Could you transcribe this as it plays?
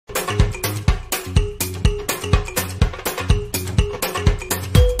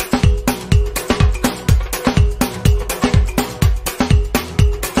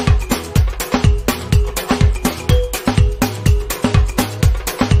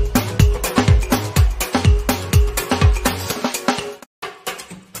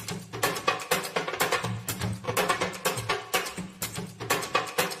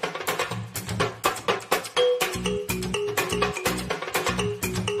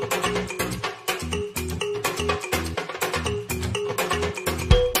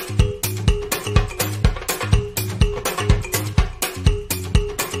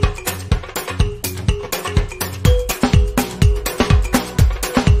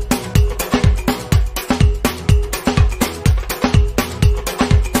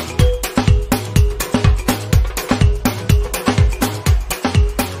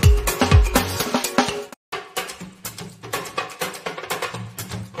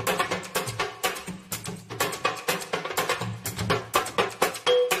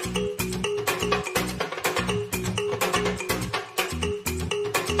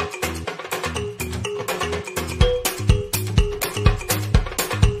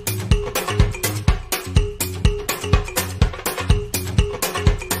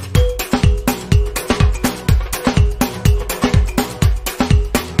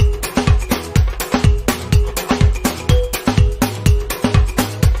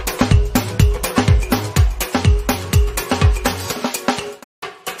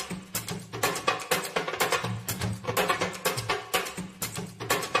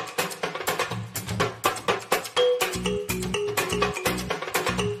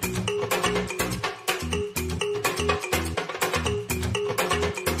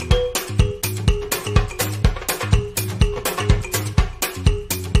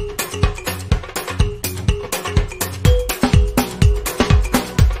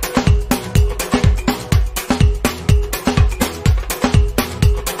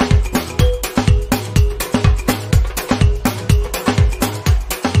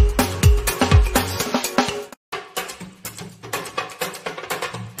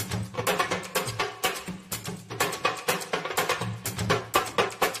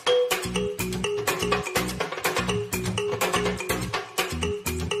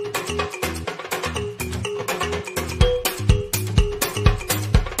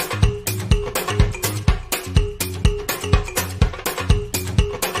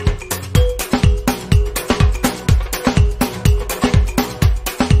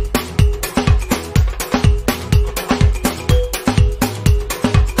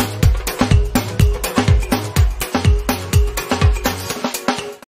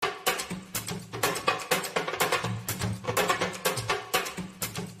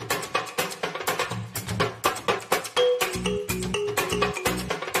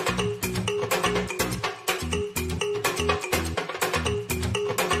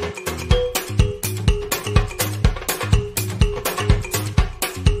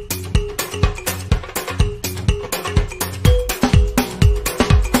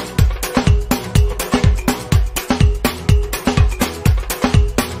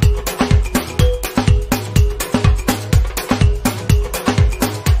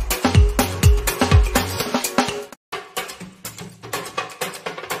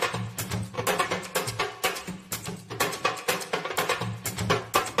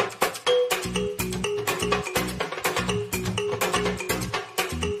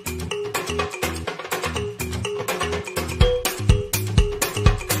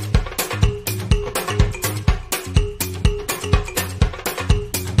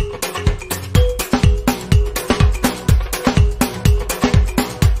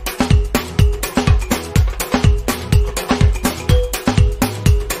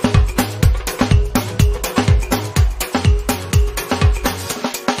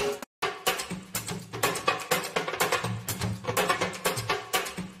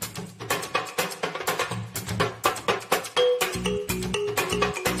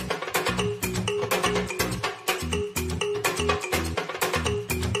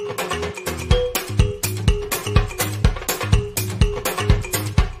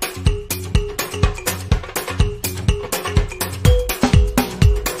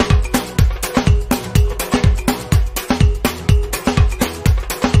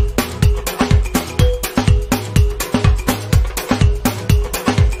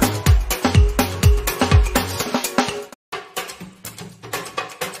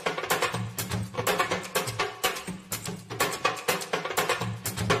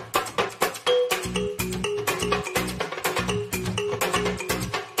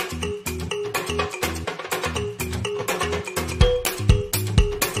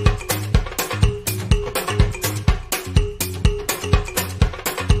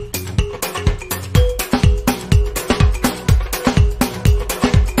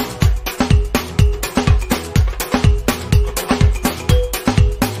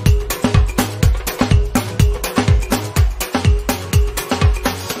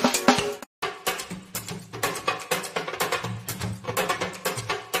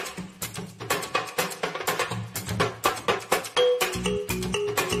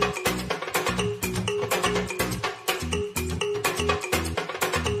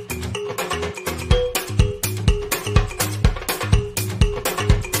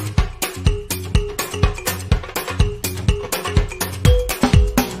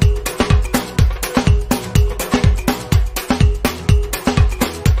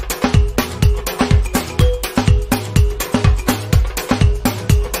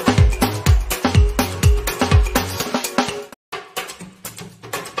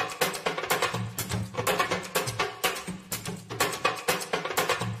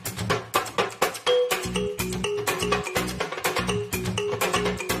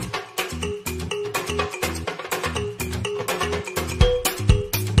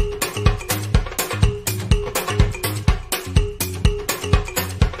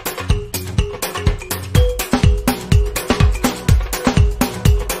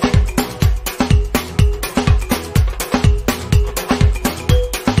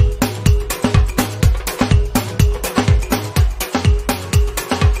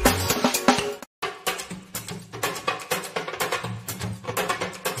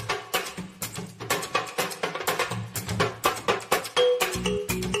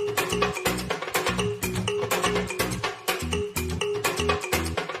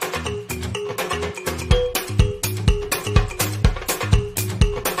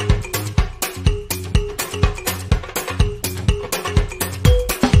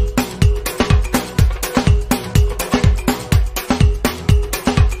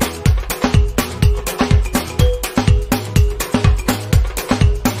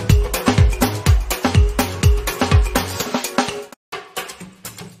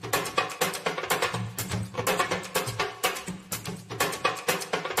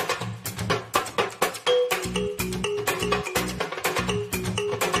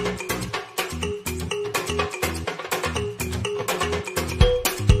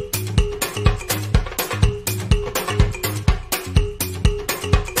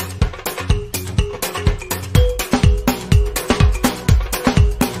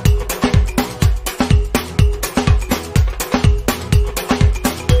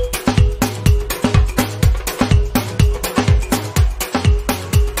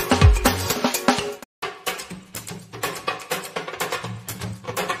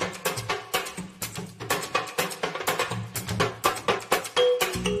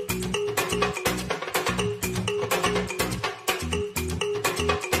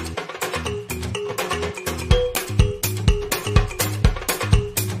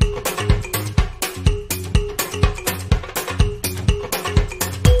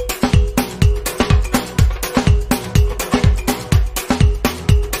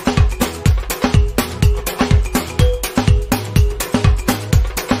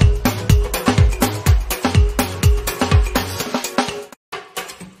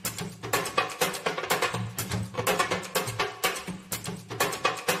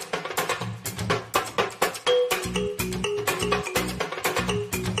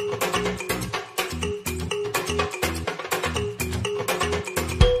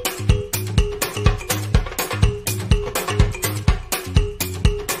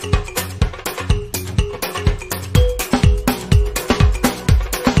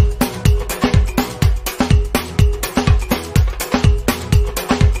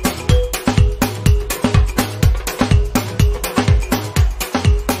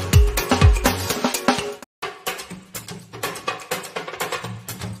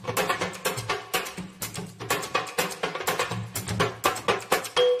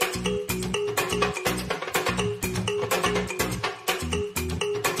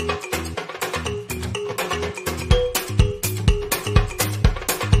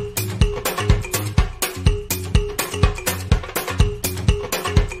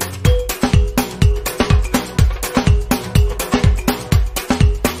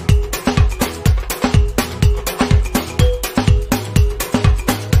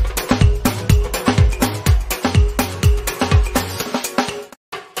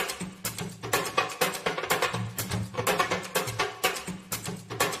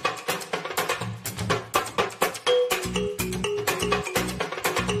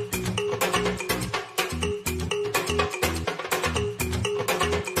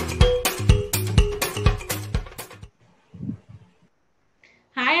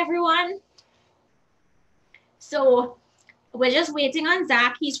we're just waiting on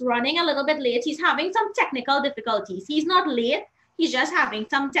Zaak. He's running a little bit late. He's having some technical difficulties. He's not late. He's just having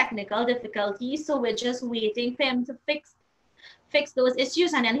some technical difficulties. So we're just waiting for him to fix those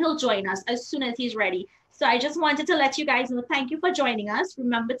issues, and then he'll join us as soon as he's ready. So I just wanted to let you guys know, thank you for joining us.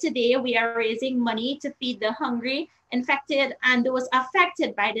 Remember, today we are raising money to feed the hungry, infected, and those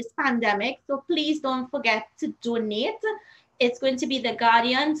affected by this pandemic. So please don't forget to donate. It's going to be the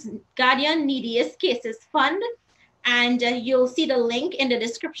Guardian Neediest Cases Fund. And you'll see the link in the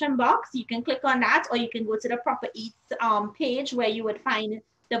description box. You can click on that, or you can go to the Propa Eats page where you would find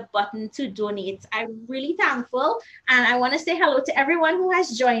the button to donate. I'm really thankful, and I want to say hello to everyone who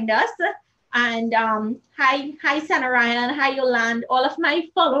has joined us. And hi Sana Ryan, hi Yolande, all of my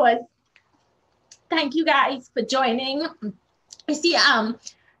followers. Thank you guys for joining. You see, I'm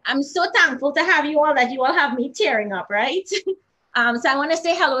so thankful to have you all that you all have me tearing up, right? So I want to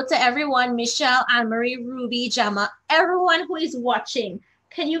say hello to everyone, Michelle, Anne-Marie, Ruby, Gemma, everyone who is watching.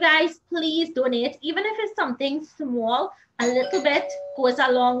 Can you guys please donate, even if it's something small? A little bit goes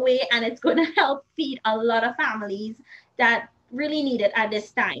a long way, and it's going to help feed a lot of families that really need it at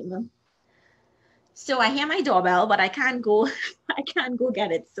this time. So I hear my doorbell, but I can't go. I can't go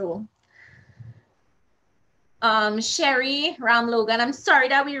get it. So, Sherry, Ram Logan, I'm sorry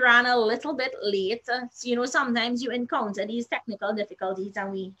that we ran a little bit late. So, you know, sometimes you encounter these technical difficulties,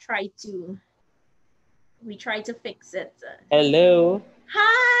 and we try to fix it. Hello.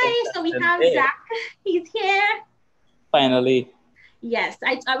 Hi. So we have Zaak. He's here. Finally. Yes,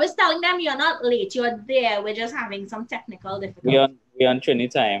 I was telling them you're not late. You're there. We're just having some technical difficulties. We're on Trini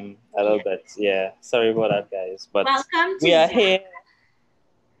time a little bit. Yeah. Sorry about that, guys. But welcome to we are here.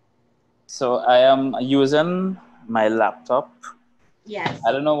 So I am using my laptop. Yes.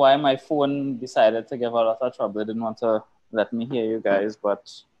 I don't know why my phone decided to give a lot of trouble. It didn't want to let me hear you guys,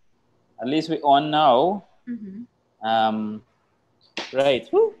 but at least we're on now. Mm-hmm. Right.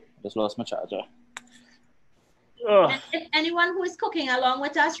 Whew. Just lost my charger. If anyone who is cooking along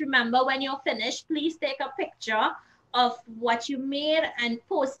with us, remember, when you're finished, please take a picture of what you made and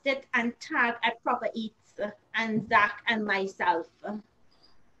post it and tag at Propa Eats and Zaak and myself.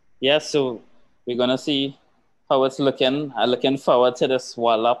 Yes, so we're gonna see how it's looking. I'm looking forward to this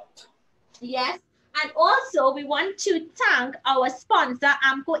Wallap. Yes, and also we want to thank our sponsor,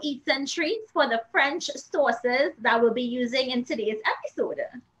 Amco Eats and Treats, for the French sauces that we'll be using in today's episode.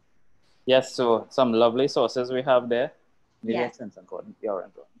 Yes, so some lovely sauces we have there. Yes.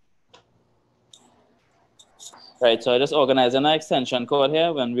 Right, so I just organized an extension code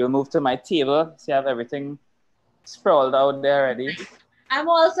here. When we'll move to my table, see I have everything sprawled out there already. I'm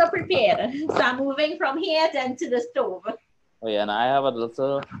also prepared. So I'm moving from here then to the stove. Oh yeah, and I have a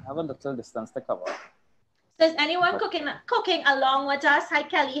little distance to cover. So is anyone cooking along with us? Hi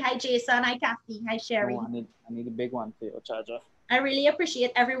Kelly, hi Jason, hi Kathy, hi Sherry. Oh, I need a big one for your charger. I really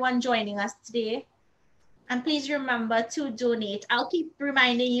appreciate everyone joining us today. And please remember to donate. I'll keep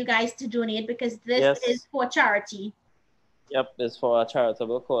reminding you guys to donate because this is for charity. Yep, it's for a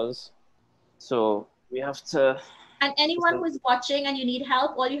charitable cause. So we have to... And anyone who's watching and you need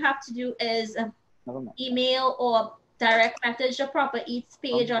help, all you have to do is email or direct message the Propa Eats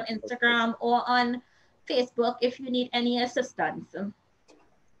page on Instagram or on Facebook if you need any assistance.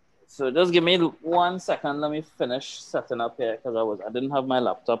 So just give me 1 second. Let me finish setting up here because I didn't have my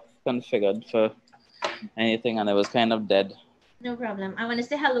laptop configured for anything and it was kind of dead. No problem. I want to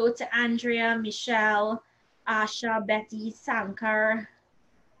say hello to Andrea, Michelle, Asha, Betty, Sankar,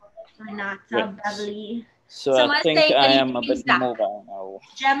 Renata, Beverly. So I think I am a bit mobile now.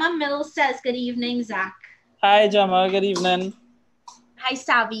 Gemma Mills says, good evening, Zaak. Hi, Gemma. Good evening. Hi,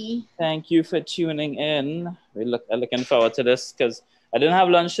 Savi. Thank you for tuning in. I'm looking forward to this because I didn't have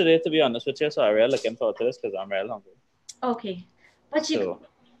lunch today, to be honest with you, so I'm really looking forward to this because I'm really hungry. Okay. But you're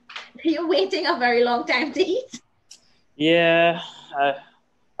waiting a very long time to eat? Yeah,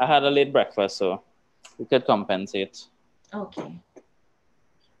 I had a late breakfast, so we could compensate. Okay.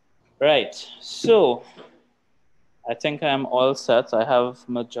 Right. So I think I'm all set. I have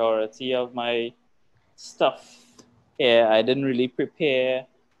majority of my stuff here. I didn't really prepare.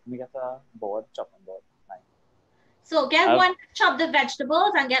 Let me get a chopping board. So get one to chop the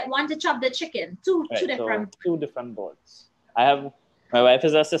vegetables and get one to chop the chicken. Two different boards. My wife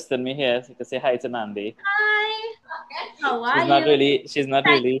is assisting me here. So you can say hi to Nandi. Hi. How are you? She's not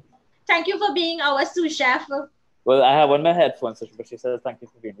really. Thank you for being our sous chef. Well, I have on my headphones, but she says thank you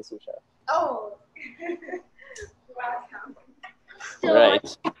for being the sous chef. Oh. Welcome. So, right.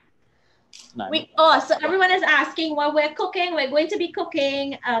 So everyone is asking what we're cooking. We're going to be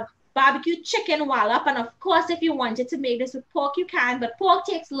cooking barbecue chicken wallop. And of course, if you wanted to make this with pork, you can, but pork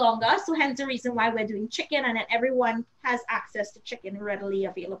takes longer. So hence the reason why we're doing chicken, and then everyone has access to chicken readily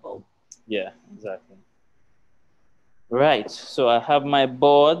available. Yeah, exactly. Right, so I have my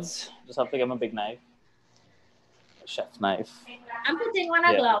boards. Just have to get my big knife. A chef knife. I'm putting on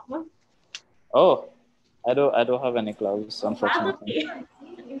a glove. Oh, I don't have any gloves, unfortunately.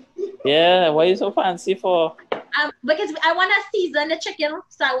 Okay. Yeah, why are you so fancy for? Because I want to season the chicken,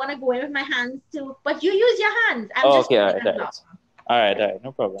 so I want to go in with my hands too. But you use your hands. I'm just Okay, all right.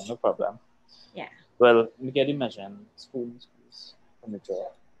 No problem. Yeah. Well, let me get the measuring spoons, please, from the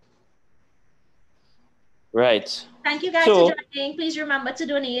drawer. Right. Thank you guys for joining. Please remember to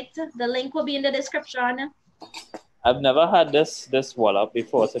donate. The link will be in the description. I've never had this wallop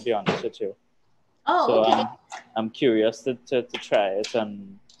before, to be honest with you. Oh, so okay. I'm curious to try it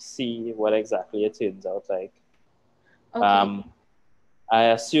and see what exactly it turns out like. Okay. I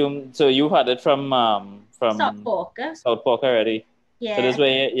assume so. You had it from South Pork. South Pork already. Yeah. So this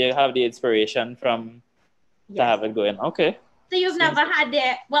way you have the inspiration from to have it going. Okay. So you've never had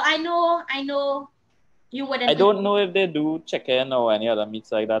that? Well, I know. You wouldn't. I don't know if they do chicken or any other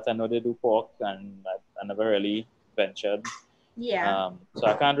meats like that. I know they do pork, and I never really ventured. Yeah. So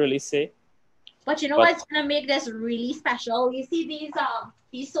I can't really say. But you know what's gonna make this really special? You see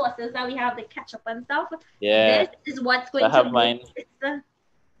these sauces that we have, the ketchup and stuff. Yeah. This is what's going to make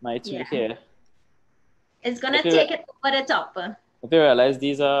my two here. It's gonna take it over the top. If you realize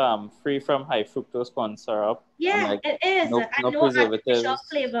these are free from high fructose corn syrup. Yeah, it is. No preservatives.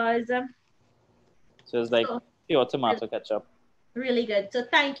 Flavors. So it's like pure tomato ketchup. Really good. So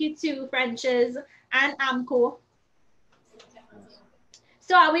thank you to French's and Amco.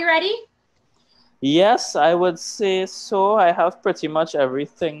 So are we ready? Yes, I would say so. I have pretty much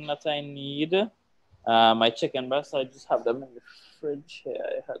everything that I need. My chicken breasts, I just have them in the fridge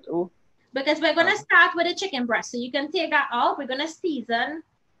here. Because we're going to start with the chicken breast. So you can take that out. We're going to season.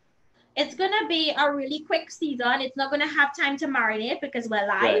 It's going to be a really quick season. It's not going to have time to marinate because we're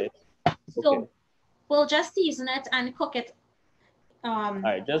live. Right. So we'll just season it and cook it. All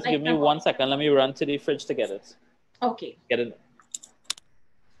right, just give me 1 second. Let me run to the fridge to get it. Okay. Get it.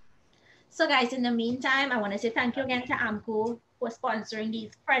 So guys, in the meantime, I want to say thank you again to Amco for sponsoring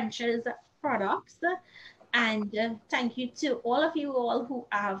these French's products. And thank you to all of you all who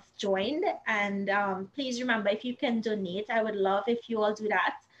have joined. And please remember, if you can donate, I would love if you all do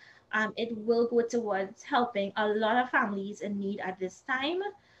that. It will go towards helping a lot of families in need at this time.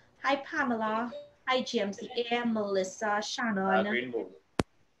 Hi, Pamela. Hi, GMCA, Melissa, Shannon,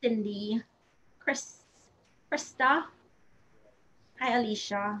 Cindy, Krista. Hi,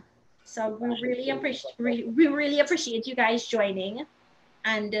 Alicia. So we really appreciate you guys joining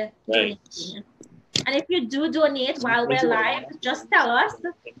and donating. And if you do donate while we're live, just tell us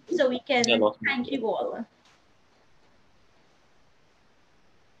so we can thank you all.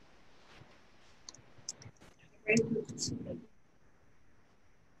 Right.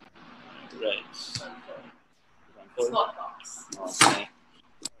 Okay.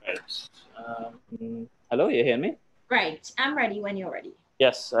 Right. Hello, you hear me? Right. I'm ready when you're ready.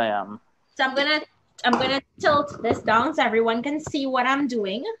 Yes, I am. So I'm gonna tilt this down so everyone can see what I'm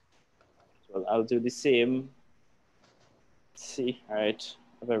doing. Well, I'll do the same. Let's see, all right.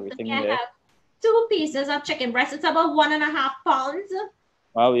 I have everything there. I have 2 pieces of chicken breast. It's about 1.5 pounds.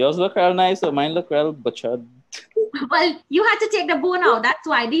 Wow, yours look real nice, but mine look real butchered. Well, you had to take the bone out. That's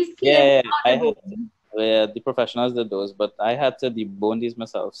why these came out the bone. Yeah, the professionals did those, but I had to debone these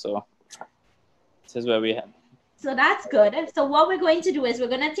myself. So this is where we have. So that's good. So what we're going to do is we're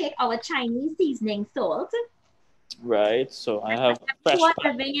going to take our Chinese seasoning salt. Right. So I have fresh.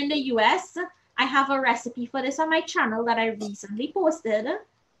 Living in the US, I have a recipe for this on my channel that I recently posted.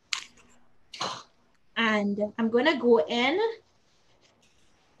 And I'm going to go in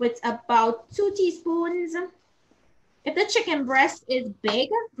with about 2 teaspoons. If the chicken breast is big,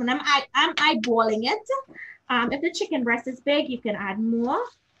 when I'm eyeballing it, if the chicken breast is big, you can add more.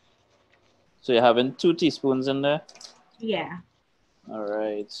 So you're having 2 teaspoons in there? Yeah. All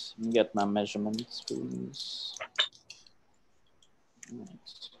right. Let me get my measurement spoons. Right.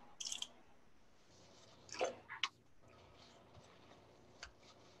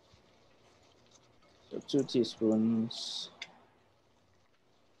 So 2 teaspoons.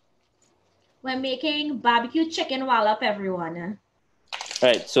 We're making barbecue chicken wallop, everyone.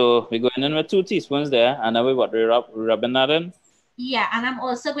 Right. So we're going in with 2 teaspoons there, and then we're rubbing that in. Yeah, and I'm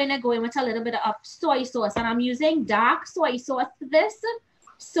also going to go in with a little bit of soy sauce, and I'm using dark soy sauce for this.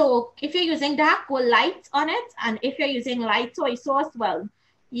 So if you're using dark, go light on it, and if you're using light soy sauce, well,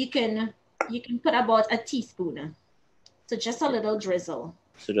 you can put about a teaspoon. So just a little drizzle.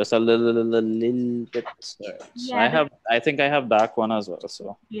 So just a little bit. Yeah, I think I have dark one as well.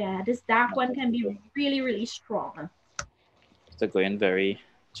 So yeah, this dark one can be really, really strong. to go in very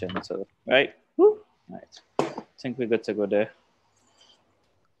gentle, right? Woo. Right. I think we're good to go there.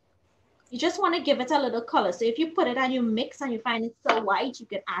 You just want to give it a little color. So if you put it and you mix and you find it so white, you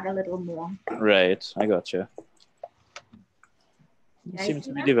can add a little more. Right. I got you. It seems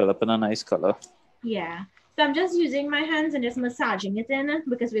to be developing a nice color. Yeah. So I'm just using my hands and just massaging it in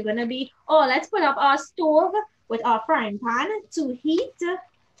because we're going to be, let's put up our stove with our frying pan to heat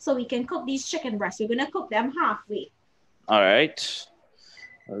so we can cook these chicken breasts. We're going to cook them halfway. All right.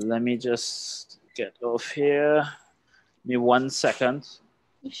 Let me just get off here. Give me 1 second.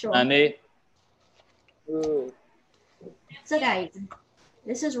 Sure. Annie. So guys,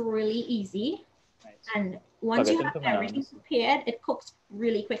 this is really easy. Right. And once you have everything prepared, it cooks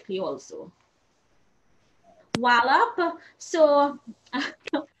really quickly also. Wallap. So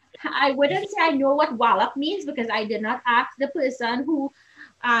I wouldn't say I know what wallap means because I did not ask the person who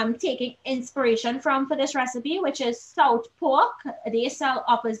I'm taking inspiration from for this recipe, which is South Pork. They sell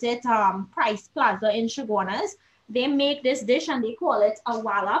opposite Price Plaza in Chaguanas. They make this dish and they call it a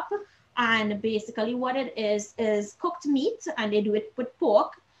wallap. And basically what it is cooked meat and they do it with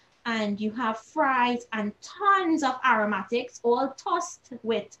pork. And you have fries and tons of aromatics all tossed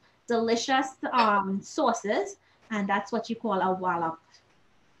with delicious sauces. And that's what you call a wallap.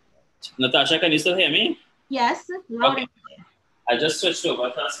 Natasha, can you still hear me? Yes, loud and clear. I just switched over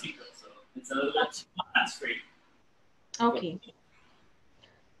to a speaker, so it's a little bit hands-free. Okay.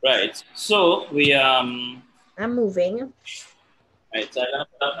 Right. So we I'm moving. Right. So I'm gonna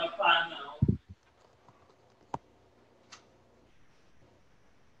put up my pan now.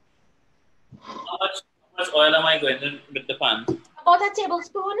 How much oil am I going in with the pan? About a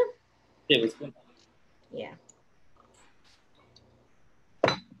tablespoon. Tablespoon. Yeah.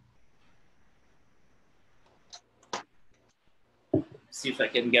 See if I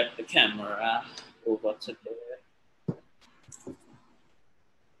can get the camera over to there.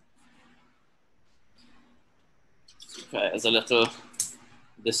 Okay, there's a little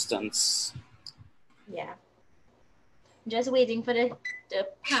distance. Yeah. Just waiting for the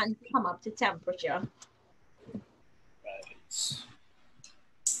pan to come up to temperature. Right.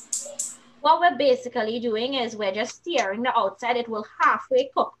 What we're basically doing is we're just stirring the outside. It will halfway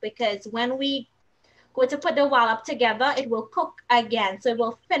cook because when we go to put the wallop together, it will cook again. So it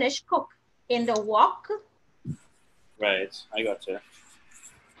will finish cook in the wok. Right, I got you.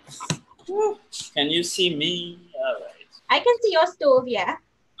 Woo. Can you see me? All right. I can see your stove, yeah.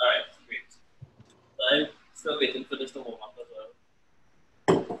 All right, great. I'm still waiting for this to warm up as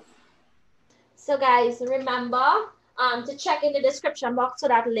well. So guys, remember to check in the description box for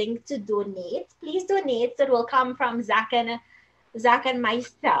that link to donate. Please donate. So it will come from Zaak and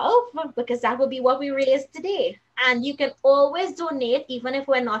myself because that will be what we raised today. And you can always donate, even if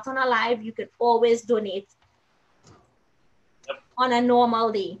we're not on a live, you can always donate on a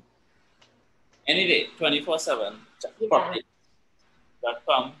normal day. Any day, 24/7. Yeah.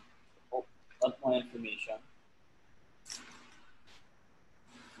 .com. Not more information.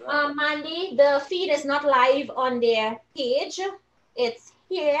 Mandy, the feed is not live on their page. It's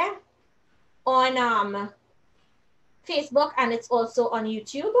here on Facebook and it's also on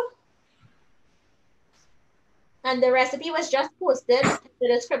YouTube. And the recipe was just posted in the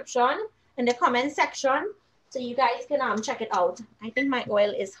description, in the comment section. So you guys can check it out. I think my oil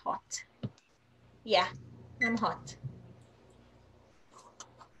is hot. Yeah, I'm hot.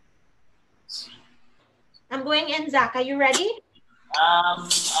 I'm going in, Zaak. Are you ready?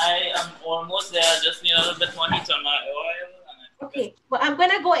 I am almost there. I just need a little bit more heat on my oil. Okay, but I'm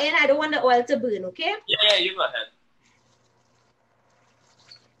gonna go in. I don't want the oil to burn, okay? Yeah, you go ahead.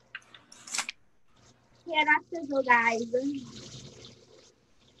 Yeah, that's it, guys.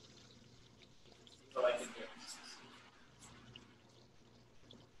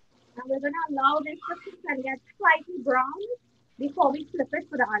 And we're gonna allow this to cook and get slightly brown before we flip it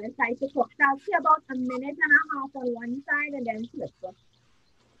for the other side to cook. So I'll see about a minute and a half on one side and then flip it.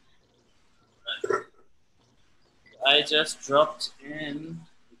 I just dropped in.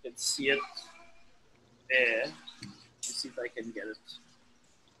 You can see it there. Let's see if I can get it.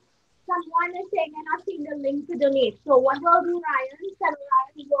 Someone is saying they're not seeing the link to donate. So what we'll do, Ryan,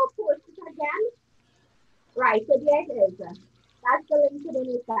 Ryan will post it again. Right, so there it is. That's the link to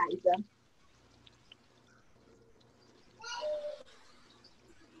donate, guys.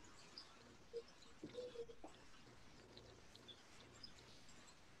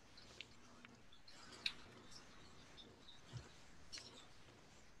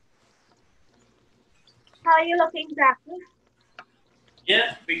 How are you looking, Zaak?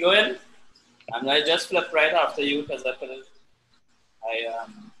 Yeah, we go in. And I just flip right after you because I put it. I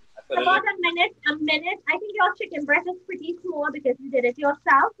put it. About a minute. I think your chicken breast is pretty small because you did it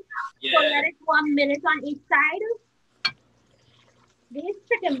yourself. Yeah. So let it go a minute on each side. These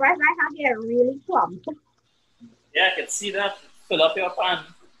chicken breasts I have here are really plump. Yeah, I can see that. Fill up your pan.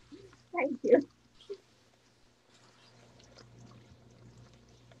 Thank you.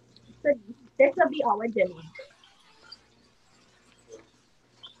 So this will be our dinner.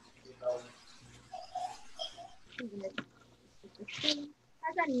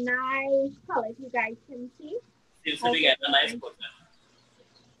 Has a nice color, if you guys can see. Seems to be getting a nice coating.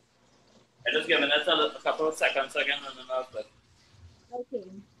 I just give it a couple of seconds again and then I'll flip. Okay.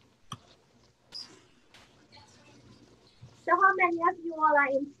 So how many of you all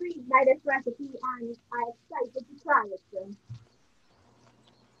are intrigued by this recipe and are excited to try it?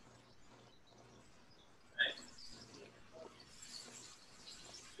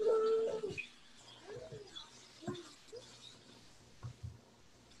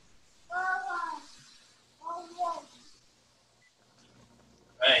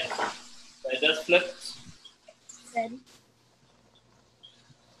 Right. So I just flipped. Then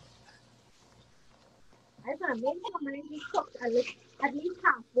I want to make sure mine is cooked at least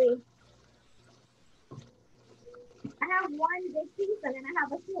halfway. I have one big piece and then I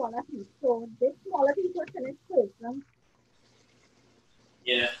have a smaller piece. So this smaller piece will finish first.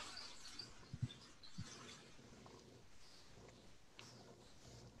 Yeah.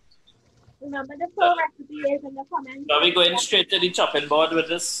 Remember the full recipe is in the comments. Are we going straight to the chopping board with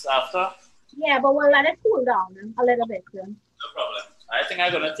this after? Yeah, but we'll let it cool down a little bit. No problem. I think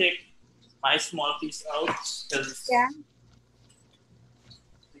I'm gonna take my small piece out because yeah,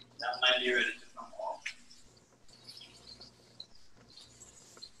 that might be ready to come off.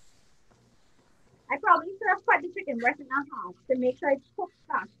 I probably should have cut the chicken breast in half to make sure it's cooked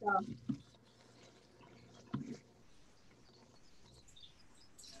faster.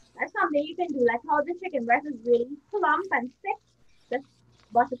 That's something you can do. Like how the chicken breast is really plump and thick. Just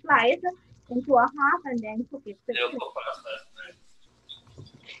butterfly it into a half and then cook it. It'll cook faster. Right.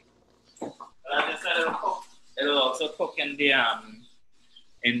 But as I said, it'll also cook in the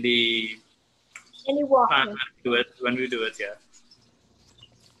water. pan when we do it, yeah.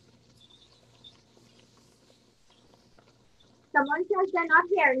 Someone says they're not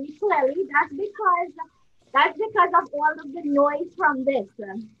hearing me clearly. That's because of all of the noise from this.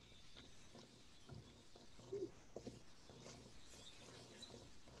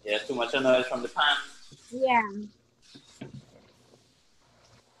 Yeah, too much noise from the pan. Yeah.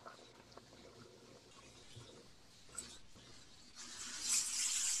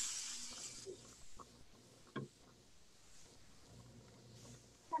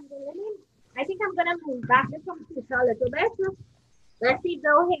 I think I'm gonna move back the computer a little bit. Let's see if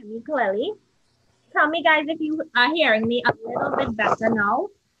they'll hear me clearly. Tell me, guys, if you are hearing me a little bit better now.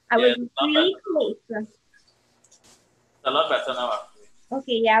 I was really close. It's a lot better now, actually.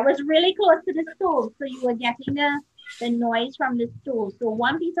 Okay, yeah, I was really close to the stove, so you were getting the noise from the stove. So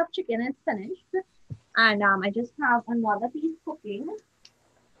one piece of chicken is finished, and I just have another piece cooking.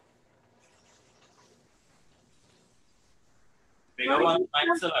 Bigger one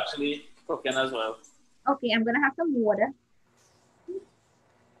might still actually cooking as well. Okay, I'm gonna have some water.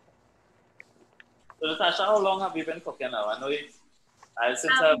 So Natasha, how long have you been cooking now? I know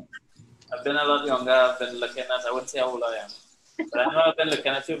since I've been a lot younger, I've been looking at, I wouldn't say how old I am, but I know I've been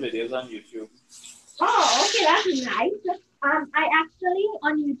looking at your videos on YouTube. Oh, okay, that's nice. I actually,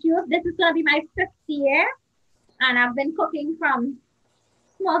 on YouTube, this is gonna be my 5th year, and I've been cooking from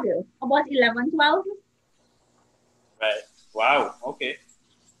small girl, about 11, 12. Right. Wow. Okay.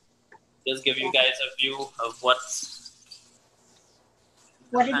 Just give you guys a view of what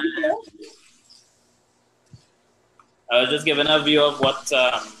did you say? I was just giving a view of what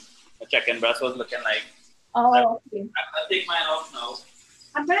the chicken breast was looking like. Oh, okay. I'm gonna take mine off now.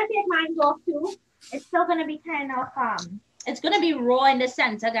 I'm gonna take mine off too. It's still gonna be kind of it's gonna be raw in the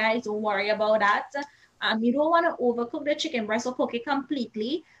center, guys. Don't worry about that. You don't want to overcook the chicken breast or cook it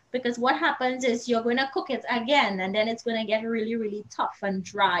completely, because what happens is you're gonna cook it again and then it's gonna get really, really tough and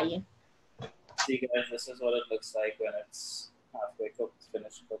dry. See guys, this is what it looks like when it's halfway cooked,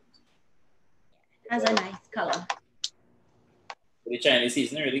 finished cooked. It has a nice color. The Chinese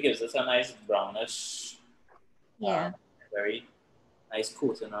seasoning really gives us a nice brownish, very nice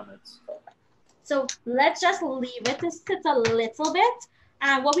coating on it. So let's just leave it to sit a little bit.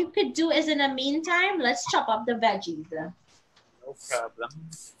 And what we could do is, in the meantime, let's chop up the veggies. No problem.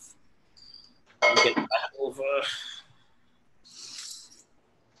 Get that over.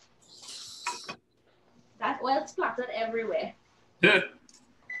 That oil splattered everywhere.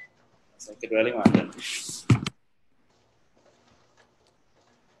 So I could really imagine.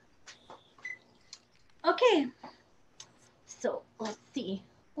 Okay. So let's see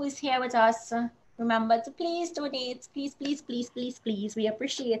who's here with us. Remember to please donate. Please, please, please, please, please. We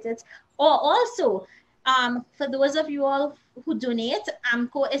appreciate it. Or also, for those of you all who donate,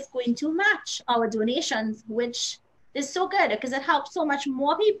 AMCO is going to match our donations, which is so good because it helps so much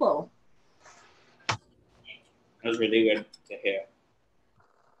more people. That was really good to hear.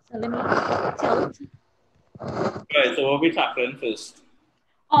 So let me tilt. All right, so what are we tackling first?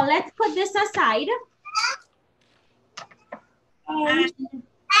 Oh, let's put this aside. Hi.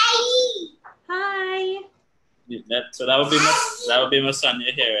 Hi. So that would be my son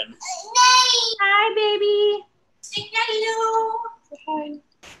you're hearing. Hi, baby. Say hello. Hi.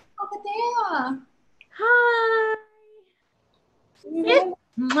 Over there. Hi. It's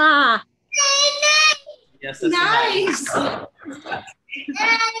Ma. Yes, that's Nice.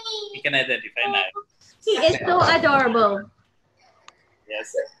 He can identify now. He is so adorable.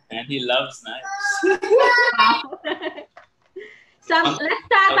 Yes, and he loves knives. So let's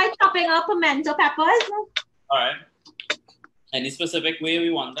start by chopping up pimento peppers. All right. Any specific way we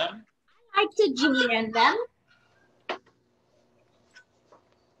want them? I like to julienne them.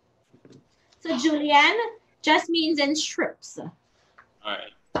 So julienne just means in strips. All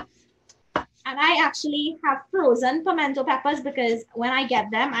right. And I actually have frozen pimento peppers because when I get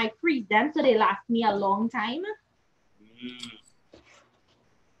them, I freeze them so they last me a long time.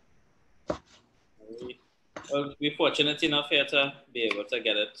 Well, we're fortunate enough here to be able to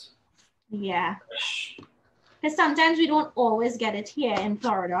get it Yeah. fresh. Because sometimes we don't always get it here in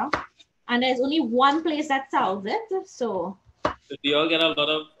Florida. And there's only one place that sells it. So Do you all get a lot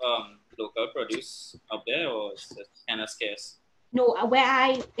of local produce up there, or is it kind of scarce? no, where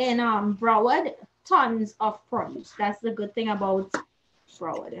I in Broward, tons of produce. That's the good thing about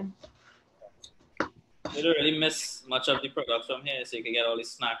Broward. You don't really miss much of the products from here, so you can get all the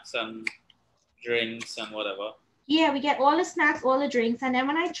snacks and drinks and whatever. Yeah, we get all the snacks, all the drinks, and then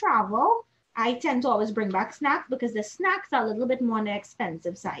when I travel, I tend to always bring back snacks because the snacks are a little bit more on the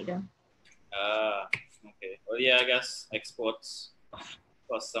expensive side. Okay. Well, yeah, I guess exports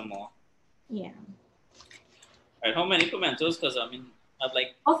cost some more. Yeah. All right, how many pimentos? Because I mean, I'd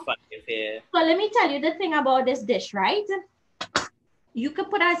like 5 here. So let me tell you the thing about this dish, right? You could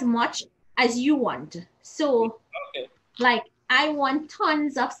put as much as you want. So, Okay. like, I want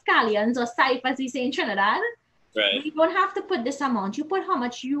tons of scallions or sife, as we say in Trinidad. Right. You don't have to put this amount. You put how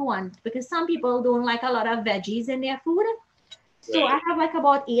much you want because some people don't like a lot of veggies in their food. So Right. I have like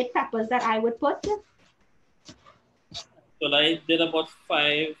about 8 peppers that I would put. So I did about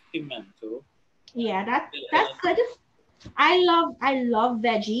 5 pimento. Yeah, that's good. I love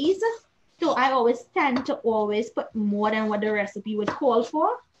veggies. So I always tend to always put more than what the recipe would call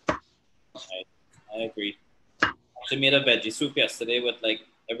for. I agree. I actually made a veggie soup yesterday with like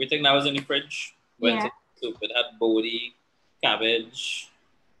everything that was in the fridge. Went Yeah. in the soup. It had bodi, cabbage,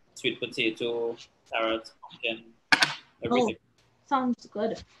 sweet potato, carrot, pumpkin, everything. Sounds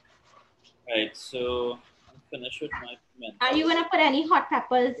good. Right, so I'm finished with my pimento. Are you gonna put any hot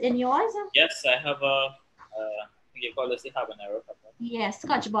peppers in yours? Yes, I have you call this the habanero pepper. Yes,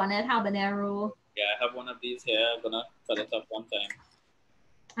 Scotch bonnet, habanero. Yeah, I have one of these here. I'm gonna cut it up one time.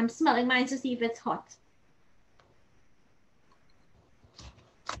 I'm smelling mine to see if it's hot.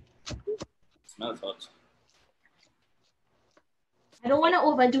 It smells hot. I don't want to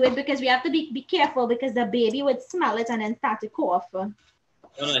overdo it because we have to be careful because the baby would smell it and then start to cough. No,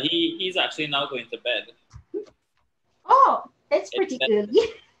 he's actually now going to bed. Oh, it's pretty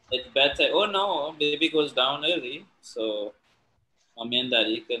early. It's better. Oh no, baby goes down early, so mommy and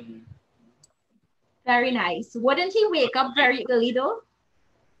daddy can. Very nice. Wouldn't he wake up very early though?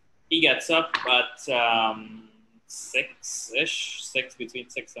 He gets up at 6-ish, between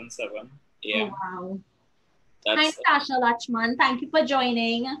 6 and 7. Yeah. Oh, wow. That's, Hi, Natasha Lachman. Thank you for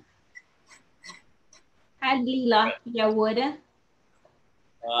joining. Hi, Leela Yearwood.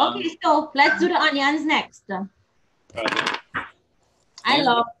 Okay, so let's do the onions next. I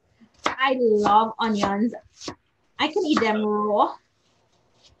love onions. I can eat them raw.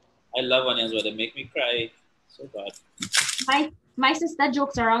 I love onions, but they make me cry so bad. My sister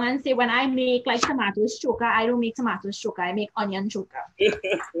jokes around and say when I make like tomatoes choker, I don't make tomatoes choker, I make onion choker.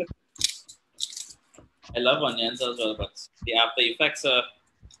 I love onions as well, but the after effects are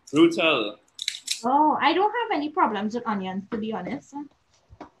brutal. Oh, I don't have any problems with onions, to be honest.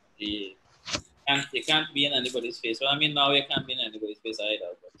 You can't be in anybody's face. Well, I mean, now you can't be in anybody's face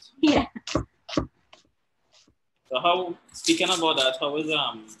either. But. Yeah. So speaking about that, how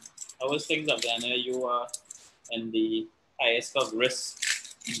was things up there? I know you are in the highest of risk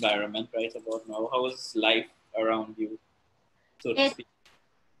environment right about now? How is life around you, so to It speak?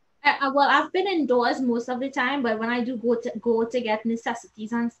 well, I've been indoors most of the time, but when I do go to get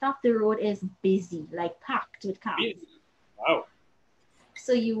necessities and stuff, the road is busy, like packed with cars. Really? Wow.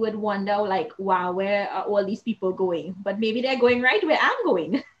 So you would wonder, like, wow, where are all these people going? But maybe they're going right where I'm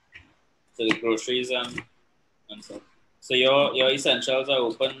going. So the groceries and so. So your essentials are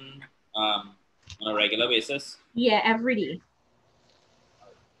open on a regular basis. Yeah, every day.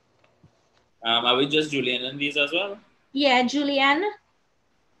 Are we just Julian and these as well? Yeah, julienne,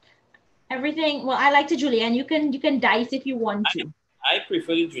 everything. Well, I like to julienne. You can dice if you want to. I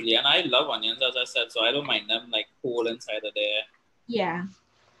prefer the julienne. I love onions, as I said, so I don't mind them like whole inside of there. Yeah.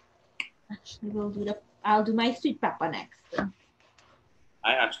 Actually, I'll do my sweet pepper next.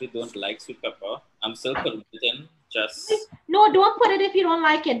 I actually don't like sweet pepper. I'm still putting it in. Just No, don't put it if you don't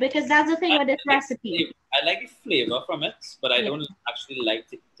like it, because that's the thing with this recipe. I like the flavor from it, but I Yeah. don't actually like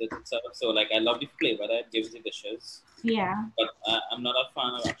it itself. So like I love the flavor that it gives the dishes, Yeah. but I'm not a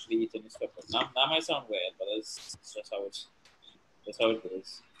fan of actually eating this pepper. Now that might sound weird, but it's just how it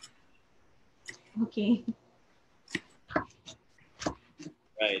goes. Okay.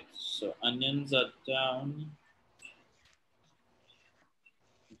 Right. So onions are down.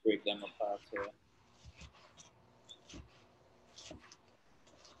 Break them apart here.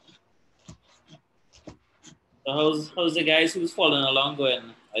 So how's the guys who's following along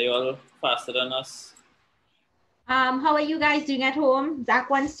going? Are you all faster than us? How are you guys doing at home? Zach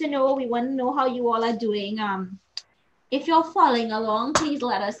wants to know. We want to know how you all are doing. If you're following along, please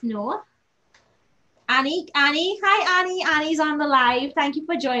let us know. Annie, hi Annie. Annie's on the live. Thank you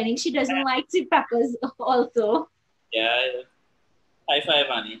for joining. She doesn't like sweet peppers also. Yeah. High five,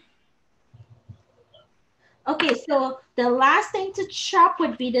 Annie. Okay, so the last thing to chop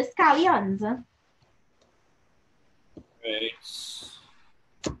would be the scallions. Right.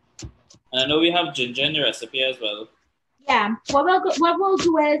 And I know we have ginger in the recipe as well. Yeah, what we'll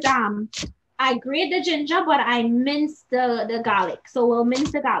do is I grate the ginger, but I mince the garlic. So we'll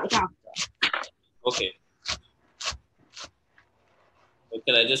mince the garlic after. Okay.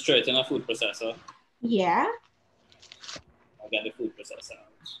 Okay, I just throw it in a food processor. Yeah. I'll get the food processor out.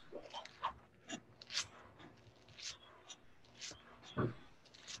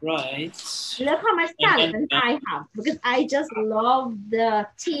 Right. Look how much scallions I have, because I just love the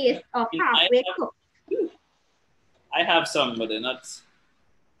taste of halfway cooked. I have some, but they're not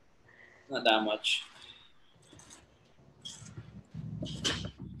that much.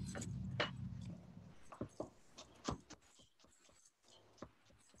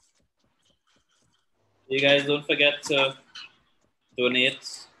 You guys don't forget to donate.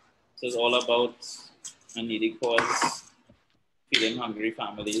 This is all about a needy cause, feeding hungry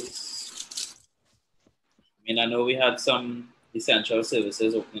families. I mean, I know we had some essential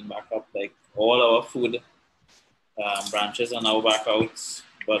services opening back up, like all our food branches are now back out,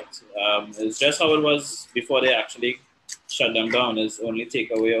 but it's just how it was before they actually shut them down. Is only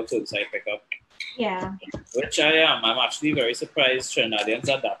takeaway or curbside pickup. Yeah. Which I am. I'm actually very surprised Trinidadians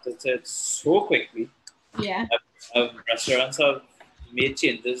adapted to it so quickly. Yeah. Restaurants have made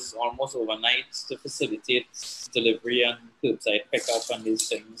changes almost overnight to facilitate delivery and curbside pickup and these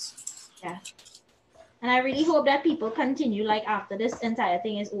things. Yeah. And I really hope that people continue, like after this entire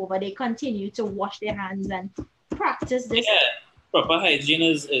thing is over, they continue to wash their hands and practice this. Yeah, proper hygiene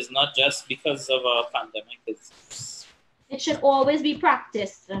is not just because of a pandemic. It should always be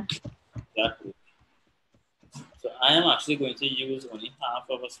practiced. Exactly. So I am actually going to use only half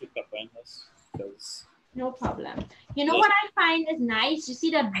of a sweet pepper in this because no problem. You know what I find is nice? You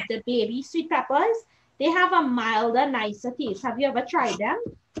see the baby sweet peppers? They have a milder, nicer taste. Have you ever tried them?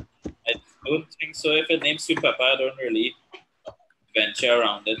 I don't think so. If it names sweet pepper, I don't really venture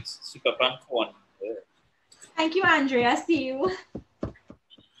around it. Sweet pepper and corn. Thank you, Andrea. See you.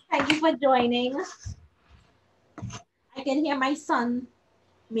 Thank you for joining. I can hear my son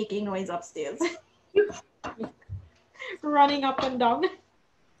making noise upstairs. Running up and down.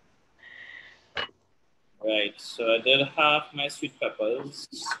 Right, so I did half my sweet peppers.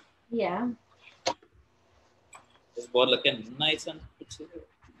 Yeah. This board looking nice and pretty.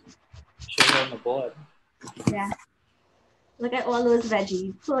 Show you on the board. Yeah. Look at all those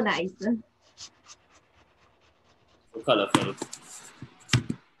veggies. So nice. So colorful. So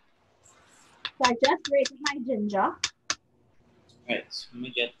I just grated my ginger. Right, so let me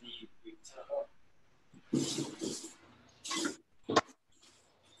get the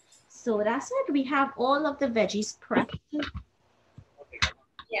So that's it. We have all of the veggies prepped.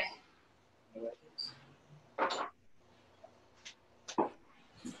 Yeah.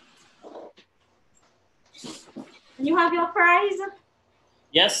 And you have your fries?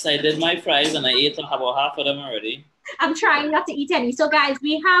 Yes, I did my fries and I ate about half of them already. I'm trying not to eat any. So guys,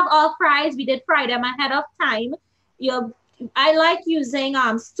 we have our fries. We did fry them ahead of time. You, I like using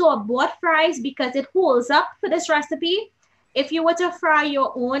store-bought fries because it holds up for this recipe. If you were to fry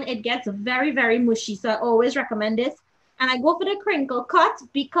your own, it gets very, very mushy. So I always recommend this. And I go for the crinkle cut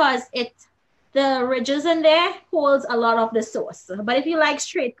because the ridges in there holds a lot of the sauce. But if you like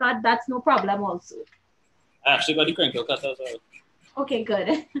straight cut, that's no problem also. I actually got the crinkle cut as well. Okay,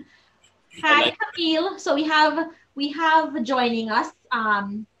 good. Hi, Camille. So we have joining us.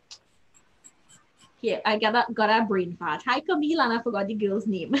 Here I got a brain fart. Hi, Camille, and I forgot the girl's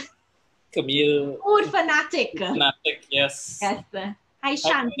name. Camille. Food fanatic. Fanatic, yes. Yes. Hi,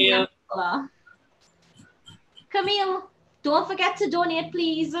 Shanti. Camille. Camille, don't forget to donate,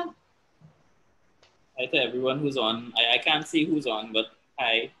 please. Hi to everyone who's on. I can't see who's on, but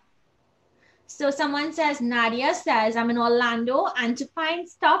hi. So someone says, Nadia says, I'm in Orlando, and to find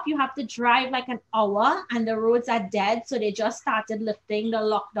stuff, you have to drive like an hour, and the roads are dead, so they just started lifting the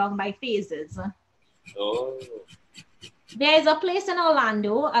lockdown by phases. Oh. There's a place in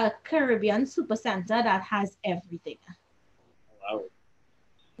Orlando, a Caribbean supercenter that has everything. Wow.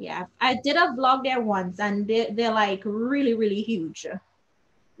 Yeah, I did a vlog there once, and they're like really, really huge.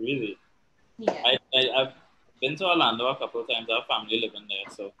 Really? Yeah. I've been to Orlando a couple of times. Our family living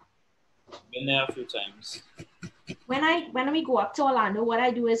there, so been there a few times. When we go up to Orlando, what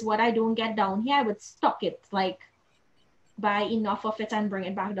I do is what I don't get down here, I would stock it, like buy enough of it and bring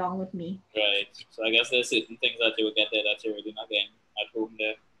it back down with me. Right. So I guess there's certain things that you will get there that you're really not getting at home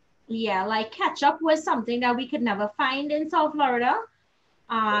there. Yeah, like ketchup was something that we could never find in South Florida.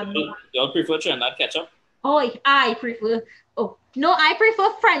 Y'all prefer Trinidad ketchup? Oh, I prefer. Oh no, I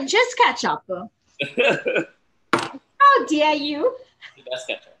prefer French's ketchup. How dare you? The best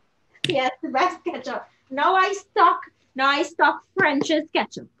ketchup. Yes, the best ketchup. Now I stock French's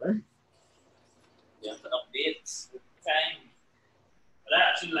ketchup. You have to update with time. But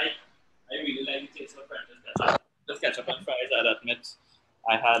I really like the taste of French's ketchup. This ketchup and fries, I'd admit.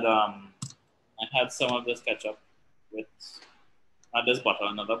 I had some of this ketchup with not this bottle,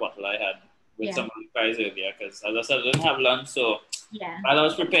 another bottle I had with some of the fries earlier because as I said, I didn't have lunch, so while I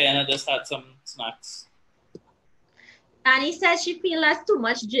was preparing, I just had some snacks. Annie says she feels that's too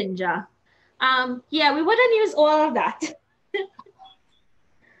much ginger. Yeah, we wouldn't use all of that.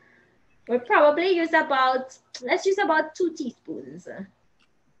 We'll probably let's use about 2 teaspoons.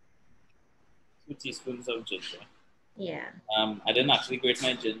 2 teaspoons of ginger. Yeah. I didn't actually grate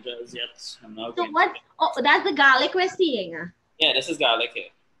my gingers yet. I'm now so what? Oh, that's the garlic we're seeing. Yeah, this is garlic here.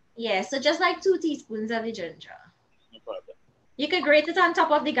 Yeah, so just like 2 teaspoons of the ginger. No problem. You could grate it on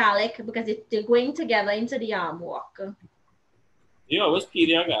top of the garlic because they're going together into the wok. Do you always peel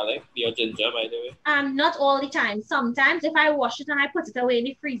your garlic, your ginger, by the way? Not all the time. Sometimes if I wash it and I put it away in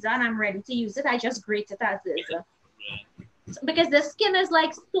the freezer and I'm ready to use it, I just grate it as is. Yeah. Because the skin is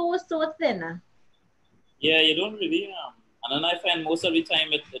like so thin. Yeah, you don't really and then I find most of the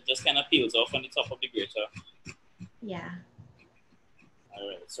time it just kind of peels off on the top of the grater. Yeah. All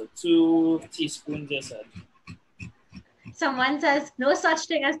right, so 2 teaspoons, you said. Someone says, no such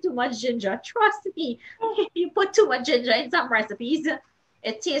thing as too much ginger. Trust me, if you put too much ginger in some recipes,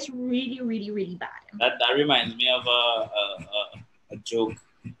 it tastes really, really, really bad. That reminds me of a joke.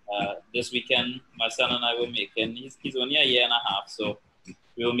 This weekend, my son and I were making, he's only a year and a half, so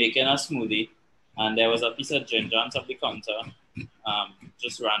we were making a smoothie, and there was a piece of ginger on top of the counter,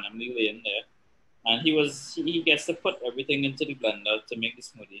 just randomly laying there. And he gets to put everything into the blender to make the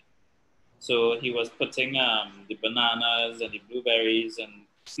smoothie. So he was putting the bananas and the blueberries and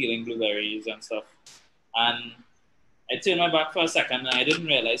peeling blueberries and stuff. And I turned my back for a second and I didn't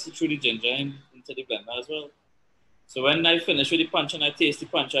realize he threw the ginger into the blender as well. So when I finished with the punch and I tasted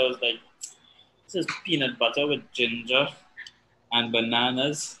the punch, I was like, this is peanut butter with ginger and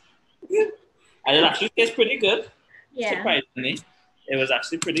bananas. And it actually tastes pretty good. Yeah. Surprisingly, it was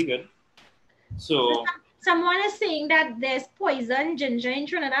actually pretty good. So someone is saying that there's poison ginger in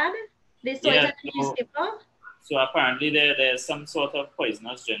Trinidad. They saw it at the newspaper. So apparently there's some sort of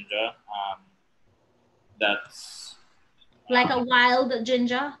poisonous ginger that's like a wild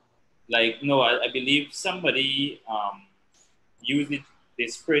ginger. Like no, I believe somebody used it. They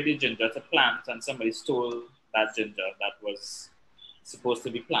sprayed the ginger to plant, and somebody stole that ginger that was supposed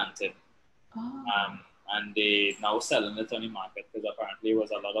to be planted. Oh. And they now selling it on the market because apparently it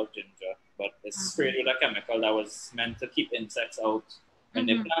was a lot of ginger, but it's sprayed with a chemical that was meant to keep insects out when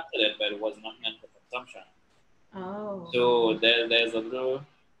they planted it, but it was not meant for consumption. Oh. So there's a little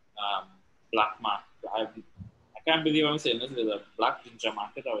black market. I can't believe I'm saying this. There's a black ginger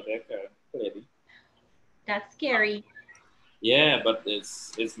market out there, clearly. That's scary. Yeah, but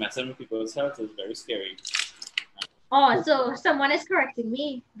it's messing with people's health. It's very scary. Oh, so someone is correcting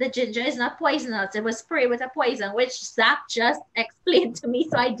me. The ginger is not poisonous. It was sprayed with a poison, which Zaak just explained to me,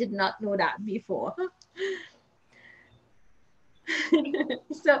 so I did not know that before.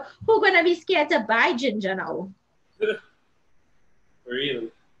 So who gonna be scared to buy ginger now? For real.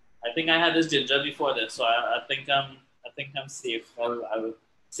 I think I had this ginger before this, so I think I'm safe. I'll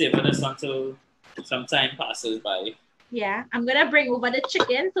save this until some time passes by. Yeah, I'm gonna bring over the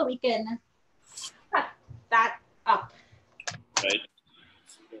chicken so we can cut that up. Right.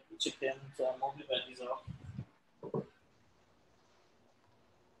 So get the chicken, so I'm move the veggies off.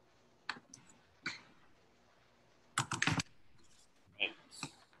 Right.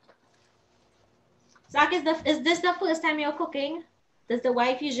 Zaak, is this the first time you're cooking? Does the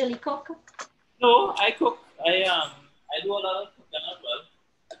wife usually cook? No, I cook. I do a lot of cooking as well.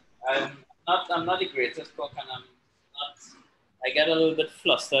 I'm not the greatest cook, and I'm not. I get a little bit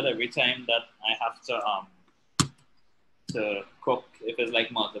flustered every time that I have to cook. If it's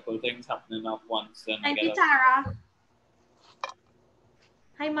like multiple things happening at once, then I Thank get you, Tara.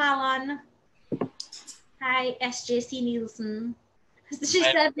 Hi, Marlon. Hi, SJC Nielsen. She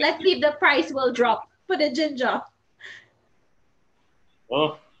said, let's see if the price will drop for the ginger.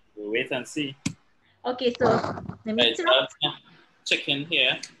 Oh, we'll wait and see. Okay, so let me Right, chicken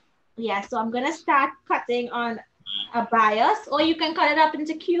here. Yeah, so I'm gonna start cutting on a bias, or you can cut it up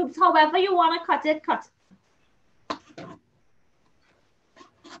into cubes. However you want to cut it, cut.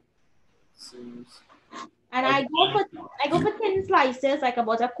 And I go for thin slices, like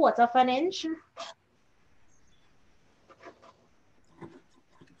about 1/4 of an inch.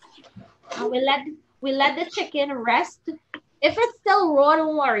 And we let the chicken rest. If it's still raw,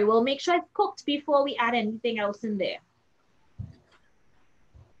 don't worry. We'll make sure it's cooked before we add anything else in there.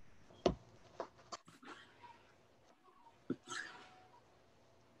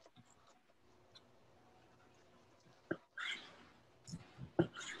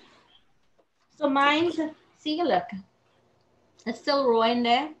 So mine, see, look, it's still raw in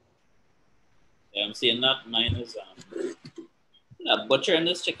there. Yeah, I'm seeing that. Mine is butchering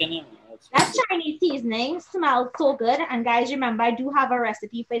this chicken here. That Chinese seasoning smells so good. And guys, remember, I do have a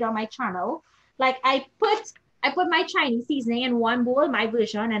recipe for it on my channel. Like I put my Chinese seasoning in one bowl, my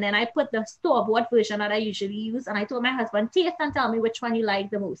version, and then I put the store-bought version that I usually use. And I told my husband, taste and tell me which one you like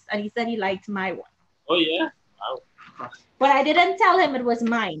the most. And he said he liked my one. Oh yeah. Wow. But I didn't tell him it was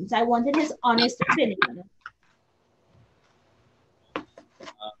mine. So I wanted his honest opinion.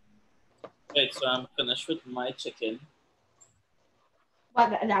 Right, so I'm finished with my chicken.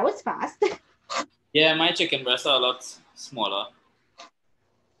 But that was fast. Yeah, my chicken breasts are a lot smaller.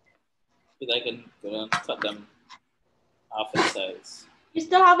 But I can go and cut them half the size. You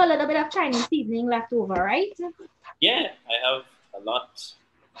still have a little bit of Chinese seasoning left over, right? Yeah, I have a lot.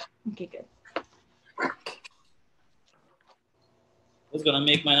 Okay, good. I was gonna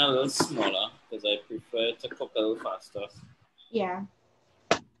make mine a little smaller because I prefer to cook a little faster. Yeah.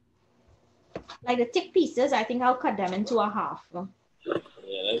 Like the thick pieces, I think I'll cut them into a half. Yeah,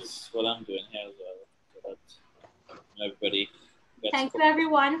 that's what I'm doing here as well. So that everybody gets Thanks cooked.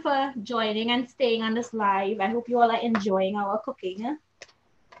 everyone for joining and staying on this live. I hope you all are enjoying our cooking.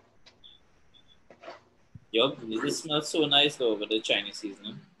 Yup, this smells so nice though with the Chinese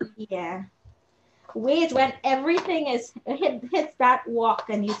seasoning. Yeah. Wait, when everything is hits that wok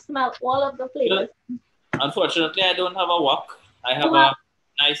and you smell all of the flavors. Unfortunately, I don't have a wok. I have a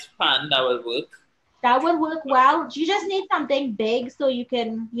nice pan that will work. That would work well. You just need something big so you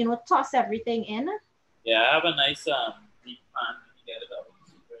can, toss everything in. Yeah, I have a nice deep pan. Get it out.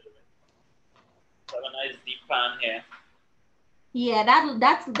 I have a nice deep pan here. Yeah,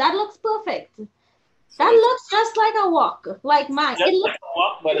 that looks perfect. So that looks just like a wok, like mine. It looks like a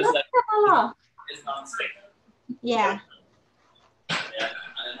wok, but it's like similar. It's non-stick. Yeah. Yeah,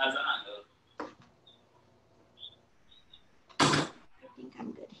 and it has a handle. I think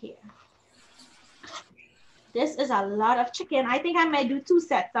I'm good here. This is a lot of chicken. I think I might do 2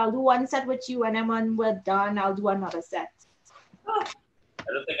 sets. I'll do 1 set with you, and then when we're done, I'll do another set. I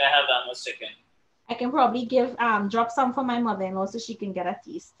don't think I have that much chicken. I can probably drop some for my mother-in-law so she can get a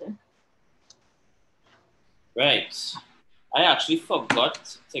taste. Right. I actually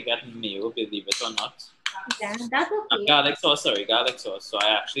forgot to get mayo, believe it or not. Yeah, that's okay. Garlic sauce. So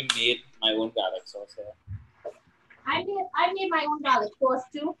I actually made my own garlic sauce here. I made my own garlic sauce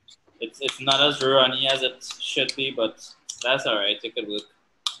too. It's not as runny as it should be, but that's all right. It could work.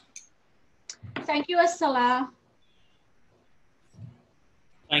 Thank you, Asala.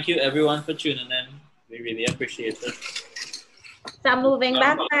 Thank you, everyone, for tuning in. We really appreciate it. So I'm moving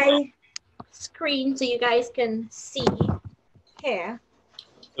back my screen so you guys can see. here.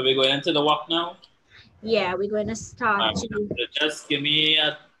 So we're going into the wok now? Yeah, we're going to start. Just give me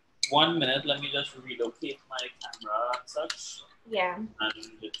 1 minute. Let me just relocate my camera and such. Yeah. And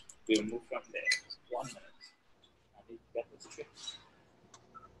we'll move from there. 1 minute. I need to get this straight.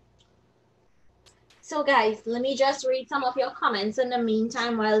 So guys, let me just read some of your comments in the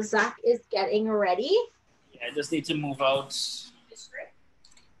meantime while Zaak is getting ready. Yeah, I just need to move out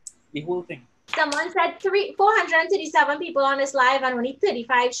the whole thing. Someone said 437 people on this live and only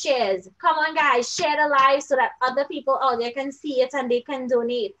 35 shares. Come on, guys, share the live so that other people out there can see it and they can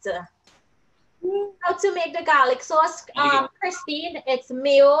donate. How to make the garlic sauce, Christine? It's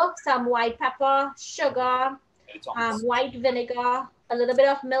mayo, some white pepper, sugar, white vinegar, a little bit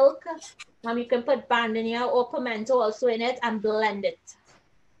of milk. You can put bandania or pimento also in it and blend it.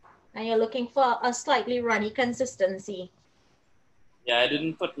 And you're looking for a slightly runny consistency. Yeah, I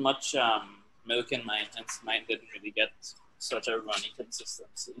didn't put much milk in mine, hence mine didn't really get such a runny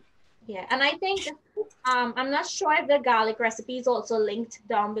consistency. Yeah, and I think, I'm not sure if the garlic recipe is also linked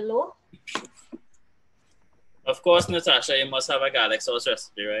down below. Of course, Natasha, you must have a garlic sauce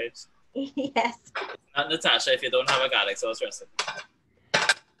recipe, right? Yes. Not Natasha if you don't have a garlic sauce recipe.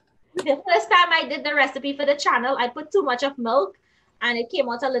 The first time I did the recipe for the channel, I put too much of milk and it came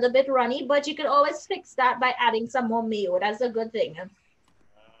out a little bit runny, but you can always fix that by adding some more mayo. That's a good thing.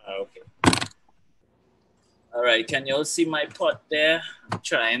 Okay. All right, can you all see my pot there? I'm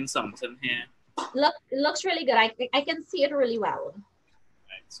trying something here. Look, it looks really good. I can see it really well.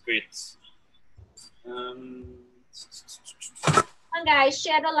 Right, it's great. Come on, guys,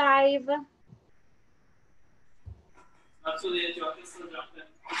 share the live. Not too late, you can still jump in.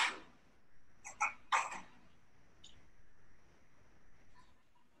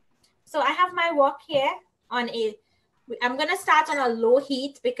 So I have my wok here on I'm going to start on a low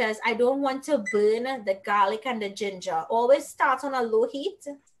heat because I don't want to burn the garlic and the ginger. Always start on a low heat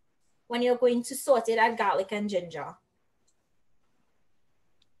when you're going to saute that garlic and ginger.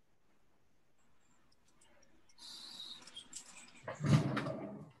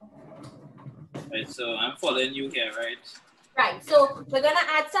 Right, so I'm following you here, right? Right, so we're going to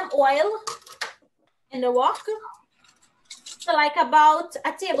add some oil in the wok. So like about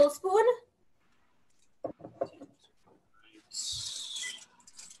a tablespoon.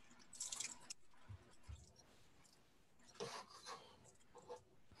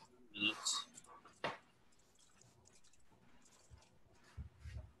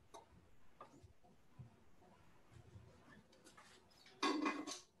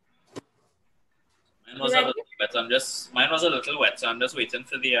 Mine was a little wet. Mine was a little wet, so I'm just waiting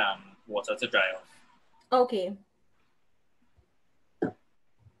for the water to dry off. Okay.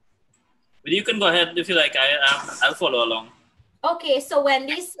 But you can go ahead if you like. I'll follow along. Okay, so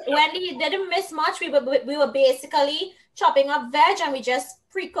Wendy didn't miss much. We were basically chopping up veg and we just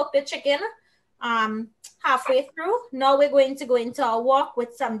pre-cooked the chicken halfway through. Now we're going to go into our wok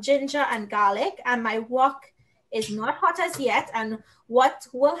with some ginger and garlic, and my wok is not hot as yet. And what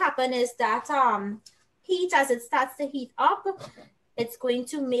will happen is that heat, as it starts to heat up, it's going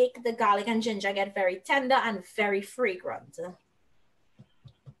to make the garlic and ginger get very tender and very fragrant.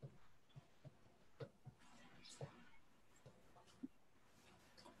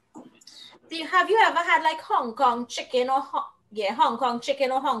 Have you ever had like Hong Kong chicken or Hong Kong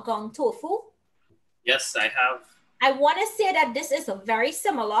chicken or Hong Kong tofu? Yes, I have. I want to say that this is very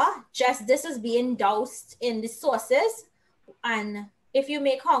similar, just this is being doused in the sauces. And if you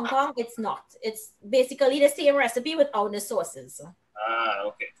make Hong Kong, it's not. It's basically the same recipe without the sauces. Ah,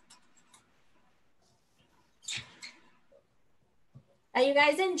 okay. Are you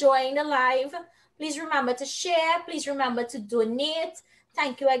guys enjoying the live? Please remember to share. Please remember to donate.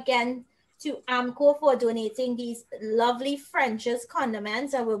 Thank you again to Amco for donating these lovely French's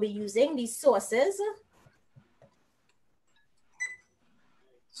condiments that we'll be using, these sauces.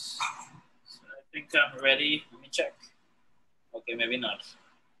 So I think I'm ready. Let me check. Okay, maybe not.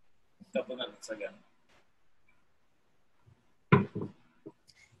 A couple minutes again.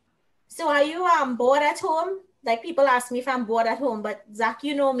 So are you bored at home? Like people ask me if I'm bored at home, but Zaak,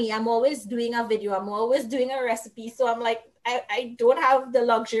 you know me, I'm always doing a video. I'm always doing a recipe. So I'm like, I don't have the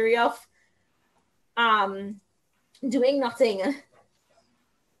luxury of doing nothing. Yeah,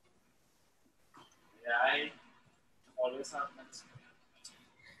 I always have minutes.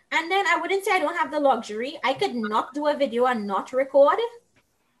 And then I wouldn't say I don't have the luxury. I could not do a video and not record.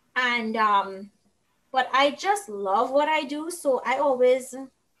 And but I just love what I do, so I always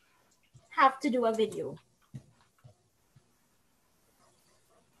have to do a video.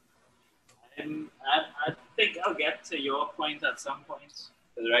 I think I'll get to your point at some point.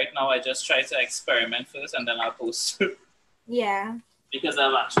 Because right now I just try to experiment first and then I'll post. Yeah. Because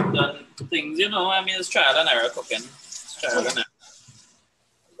I've actually done things, you know, I mean, it's trial and error cooking. It's trial and error.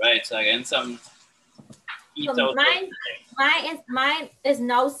 Right, so again, some heat So out. mine is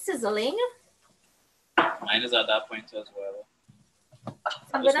now sizzling. Mine is at that point as well. So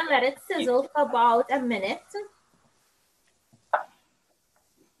I'm gonna let it sizzle for about a minute.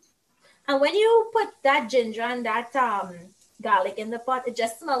 And when you put that ginger and that garlic in the pot, it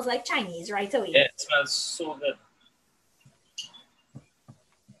just smells like Chinese right away. Yeah, it smells so good.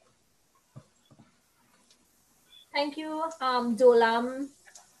 Thank you, Dolam.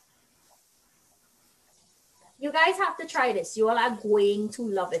 You guys have to try this. You all are going to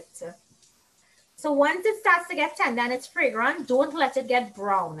love it. So once it starts to get tender and it's fragrant, don't let it get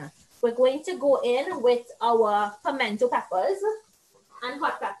brown. We're going to go in with our pimento peppers and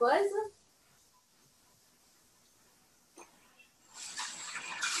hot peppers.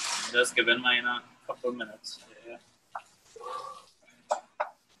 Just giving mine a couple minutes. Yeah.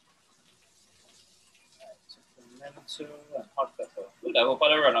 Pimento and hot pepper. Dude, I hope I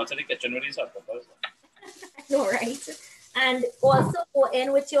don't run out of the kitchen with these hot peppers. All right. And also go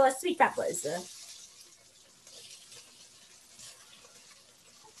in with your sweet peppers.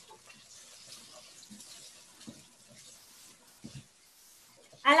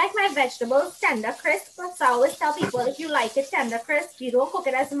 I like my vegetables tender crisp. So I always tell people, if you like it tender crisp, you don't cook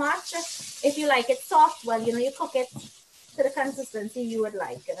it as much. If you like it soft, well, you know, you cook it to the consistency you would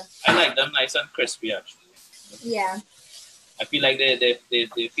like. I like them nice and crispy, actually. Yeah. I feel like they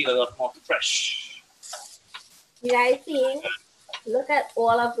feel a lot more fresh. You guys seeing? Look at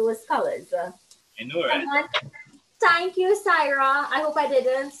all of those colors. I know, right? Thank you, Syra. I hope I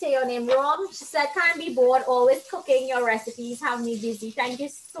didn't say your name wrong. She said, can't be bored, always cooking. Your recipes have me busy. Thank you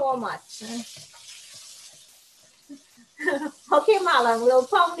so much. Okay, Marlon, we'll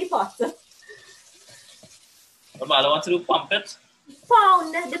pound the pot. But Marlon wants to do pump it?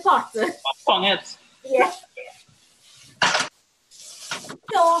 Pound the pot. Pong it. Yeah.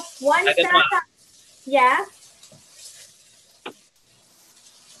 So once that, yeah.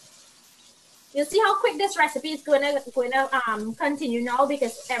 You see how quick this recipe is going to continue now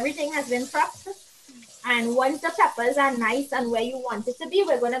because everything has been prepped. And once the peppers are nice and where you want it to be,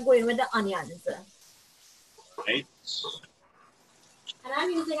 we're going to go in with the onions. Right. And I'm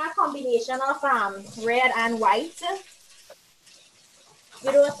using a combination of red and white.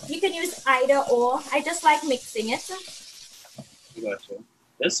 You can use either or. I just like mixing it. Gotcha.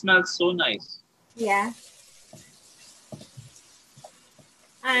 This smells so nice. Yeah.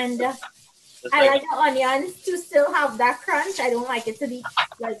 And I like the onions to still have that crunch. I don't like it to be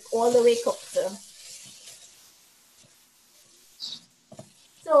like all the way cooked.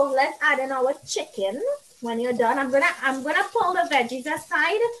 So let's add in our chicken. When you're done, I'm gonna pull the veggies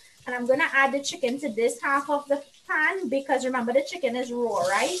aside and I'm gonna add the chicken to this half of the pan because remember the chicken is raw,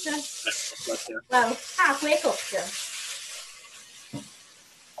 right? Well, halfway cooked.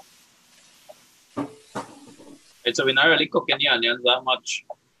 Right, so we're not really cooking the onions that much.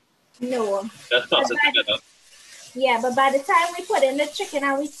 No. Just toss it together. Yeah, but by the time we put in the chicken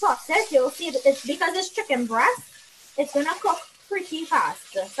and we toss it, you'll see that it's because it's chicken breast, it's gonna cook pretty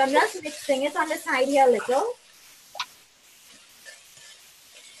fast. So I'm just mixing it on the side here a little.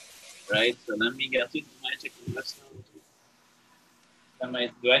 Right, so let me get into my chicken breast now.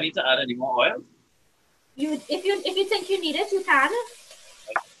 Do I need to add any more oil? If you think you need it, you can.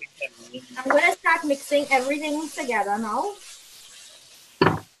 I think I'm gonna start mixing everything together now.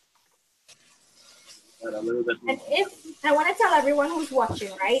 a little bit more. And if I want to tell everyone who's watching,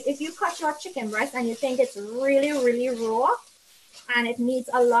 right? If you cut your chicken breast and you think it's really, really raw and it needs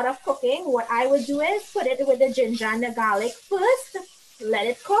a lot of cooking, what I would do is put it with the ginger and the garlic first, let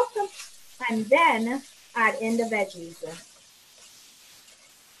it cook, and then add in the veggies.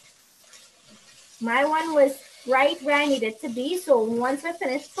 My one was right where I need it to be. So once we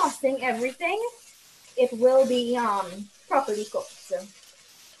finish tossing everything, it will be properly cooked.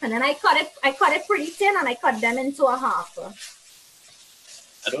 And then I cut it pretty thin and I cut them into a half.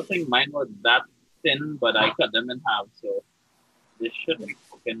 I don't think mine was that thin, but I cut them in half, so this should be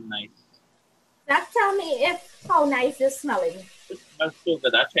cooking nice. That tell me how nice it's smelling. It smells so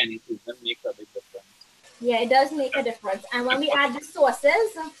good. That Chinese food makes a big difference. Yeah, it does make a difference. And when we add the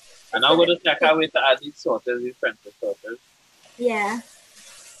sauces. And now we're going to check out with to add these sauces, these French sauces. Yeah.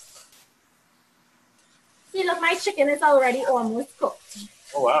 See, look, my chicken is already almost cooked.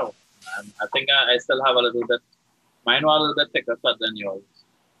 Oh, wow. I think I still have a little bit. Mine was a little bit thicker cut than yours.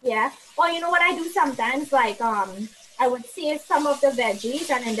 Yeah. Well, you know what I do sometimes? Like, I would save some of the veggies,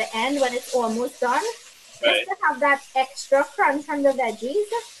 and in the end, when it's almost done, right, just to have that extra crunch from the veggies.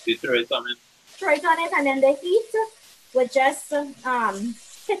 You throw it on it. Throw it on it, and then the heat we'll just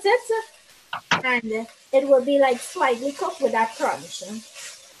hit it, and it will be like slightly cooked with that crunch.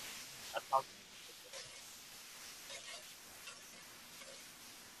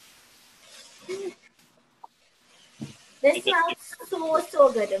 This smells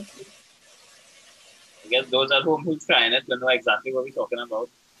so good. I guess those at home who's trying it will know exactly what we're talking about.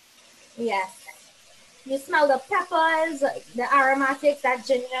 Yes. You smell the peppers, the aromatics, that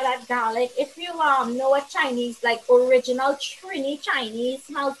ginger, that garlic. If you know what Chinese, like original Trini Chinese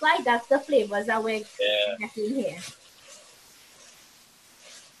smells like, that's the flavors that we're getting here.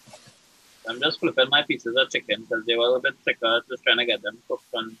 I'm just flipping my pieces of chicken because they were a bit thicker, just trying to get them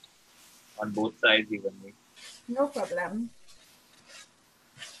cooked on both sides evenly. No problem.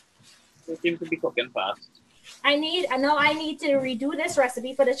 They seem to be cooking fast. I need to redo this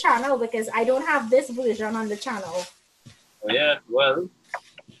recipe for the channel because I don't have this version on the channel. Oh yeah, well,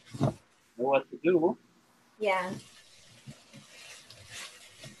 know what to do. Yeah.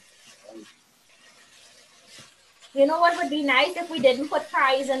 You know what would be nice if we didn't put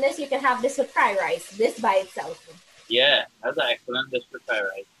fries in this? You can have this with fried rice, this by itself. Yeah, that's an excellent dish with fried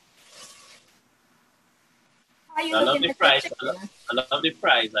rice. Are you looking at the chicken? I love the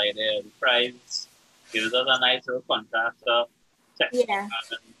fries idea. The fries gives us a nice little contrast of texture and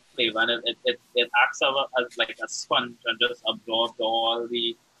flavor, and it acts as like a sponge and just absorbs all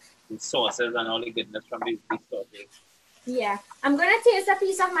the sauces and all the goodness from these sauces. Yeah, I'm gonna taste a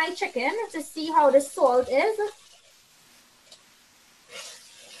piece of my chicken to see how the salt is.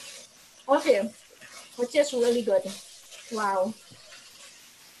 Okay, which is really good. Wow.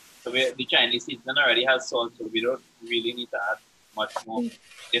 So the Chinese seasoning already has salt, so we don't really need to add much more.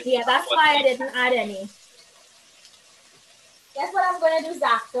 Yeah, that's why I didn't add any. Guess what I'm going to do,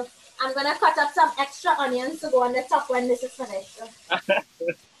 Zaak? I'm going to cut up some extra onions to go on the top when this is finished.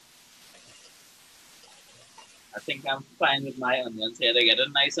 I think I'm fine with my onions here. They get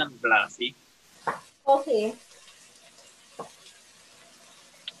it nice and glassy. Okay.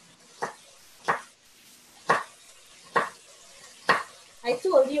 I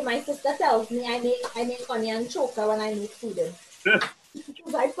told you, my sister tells me I make onion choker when I make food.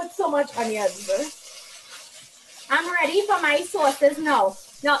 Because I put so much onions. I'm ready for my sauces now.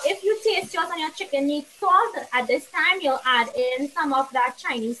 Now, if you taste yours on your chicken needs salt, at this time you'll add in some of that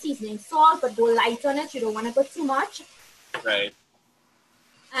Chinese seasoning salt, but go light on it. You don't want to put too much. Right.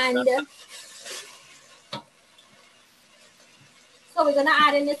 And so we're gonna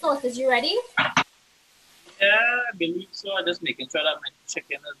add in the sauces. You ready? Yeah, I believe so. I'm just making sure that my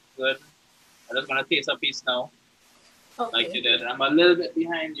chicken is good. I'm just gonna taste a piece now. Okay. Like you did. I'm a little bit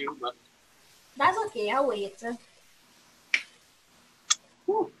behind you, but that's okay. I'll wait.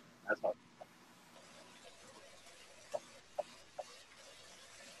 Whew, that's hot.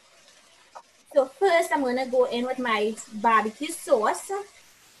 So first, I'm gonna go in with my barbecue sauce.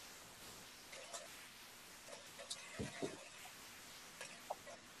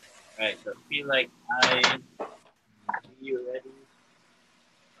 Right, so I feel like you ready.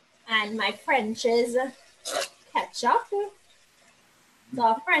 And my French's ketchup. So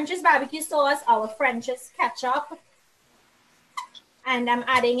our French's barbecue sauce, our French's ketchup. And I'm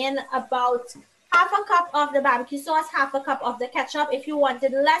adding in about half a cup of the barbecue sauce, half a cup of the ketchup. If you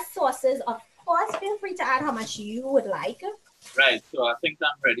wanted less sauces, of course, feel free to add how much you would like. Right, so I think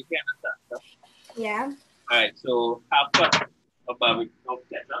I'm ready for Natasha. Yeah. All right, so half cup of barbecue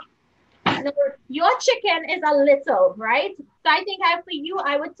ketchup. No, your chicken is a little, right? So I think for you,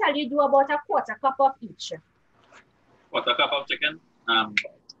 I would tell you do about a quarter cup of each. Quarter cup of chicken?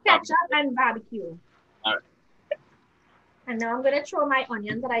 Ketchup and barbecue. All right. And now I'm going to throw my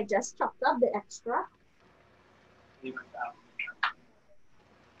onion that I just chopped up, the extra.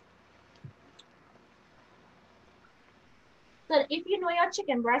 So if you know your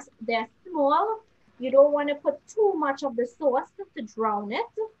chicken breasts, they're small. You don't want to put too much of the sauce to drown it.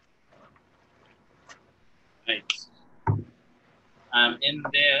 Right. I'm in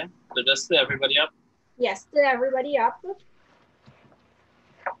there. So just stir everybody up? Yes, stir everybody up.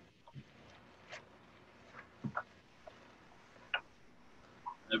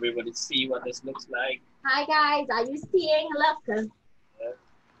 Everybody see what this looks like. Hi guys, are you seeing? Look.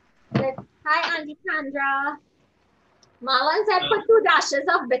 Yeah. Hi Auntie Sandra. Marlon said put 2 dashes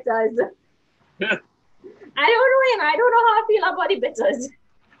of bitters. I don't know how I feel about the bitters.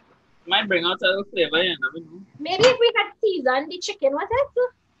 Might bring out a little flavor, you never know. Maybe if we had seasoned the chicken with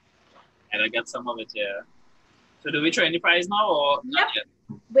it. And I get some of it, yeah. So do we try any fries now or yep. Not yet?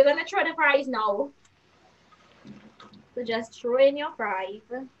 We're gonna try the fries now. So just throw in your fries.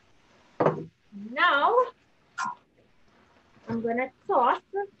 Now I'm gonna toss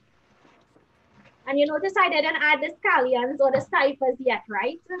And you notice I didn't add the scallions or the ciphers yet,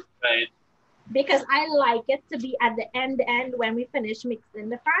 right? Right. Because I like it to be at the end when we finish mixing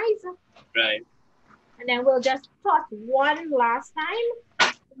the fries. Right. And then we'll just toss one last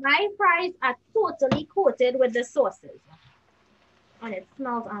time. My fries are totally coated with the sauces. And it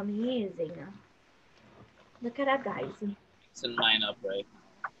smells amazing. Look at that, guys. Mixing mine up, right?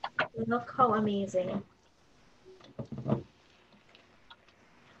 Look how amazing.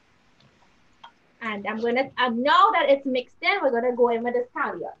 And I'm gonna, now that it's mixed in, we're gonna go in with the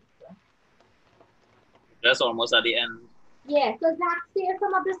scallions. That's almost at the end. Yeah, so Zaak, save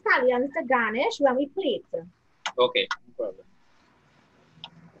some of the scallions to garnish when we plate. Okay, no problem.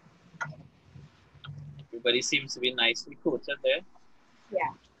 Everybody seems to be nicely coated there.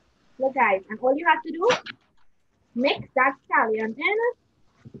 Yeah. Look, guys, and all you have to do, mix that scallion in.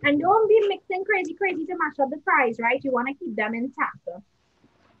 And don't be mixing crazy to mash up the fries, right? You want to keep them intact.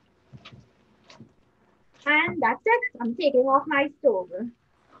 And that's it. I'm taking off my stove.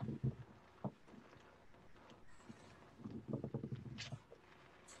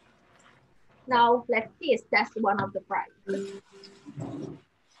 Now, let's taste test one of the fries.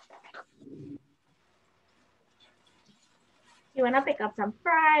 You want to pick up some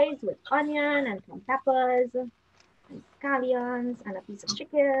fries with onion and some peppers and scallions and a piece of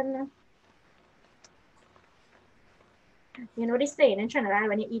chicken. You know this saying in Trinidad,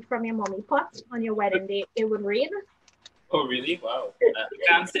 when you eat from your mommy pot on your wedding day, it would rain. Oh, really? Wow. I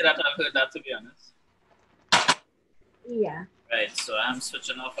can't say that I've heard that, to be honest. Yeah. Right, so I'm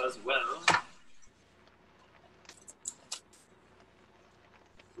switching off as well.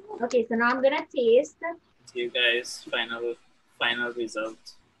 Okay, so now I'm gonna taste. You guys, final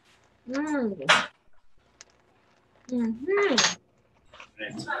result. Mm. Mm-hmm.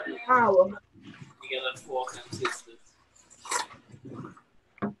 Right. Wow. You get a fork and taste it.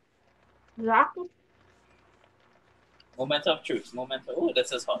 Zaak. Moment of truth. Oh,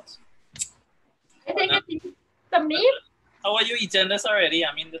 this is hot. I think for me, how are you eating this already?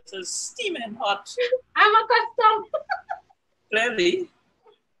 I mean, this is steaming hot. I'm accustomed. Clearly.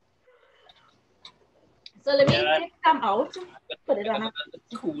 So let me take some out. Put it on.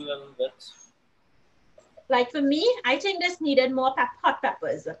 Cool a little bit. Like for me, I think this needed more hot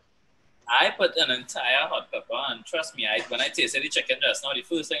peppers. I put an entire hot pepper, and trust me, when I tasted the chicken just now, the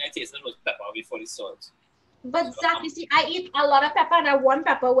first thing I tasted was pepper before the salt. But Zaak, you see, I eat a lot of pepper, and that one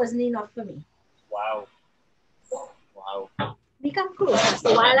pepper wasn't enough for me. Wow. Wow. We come closer.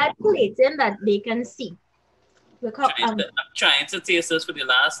 So while I plate in that they can see. Look how, I'm trying to taste this for the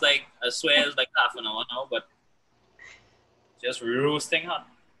last, I swear it's like half an hour now, but just roasting hot.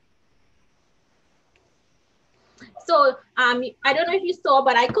 So I don't know if you saw,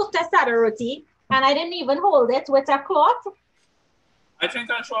 but I cooked a sada roti and I didn't even hold it with a cloth. I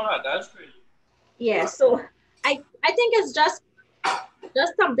think I saw that. That's crazy. Yeah, so I think it's just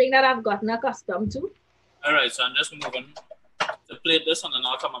something that I've gotten accustomed to. All right, so I'm just moving to plate this and then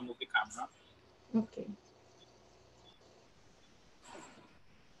I'll come and move the camera. Okay.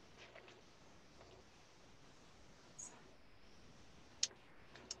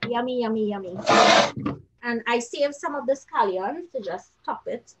 Yummy, yummy, yummy. And I saved some of the scallions to just top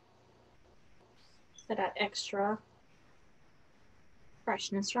it for that extra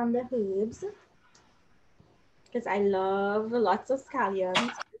freshness from the herbs. Because I love lots of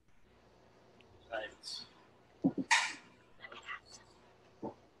scallions. Right.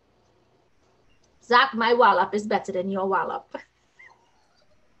 Zaak, my wallop is better than your wallop.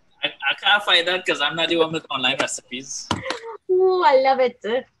 I can't find that because I'm not the one with online recipes. Ooh, I love it.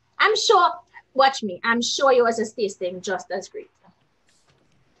 I'm sure, watch me, I'm sure yours is tasting just as great.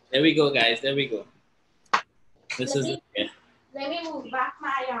 There we go, guys. There we go. This is it here. Let me move back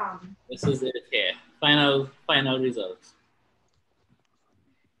my This is it here. Final results.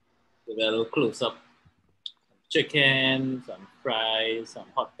 Give a little close up. Some chicken, some fries, some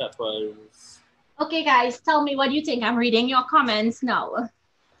hot peppers. Okay, guys, tell me what you think. I'm reading your comments now.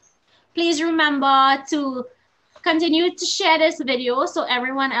 Please remember to continue to share this video so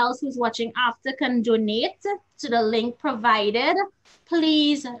everyone else who's watching after can donate to the link provided.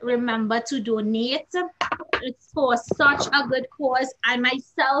 Please remember to donate. It's for such a good cause. I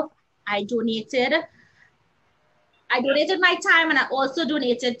myself, I donated my time and I also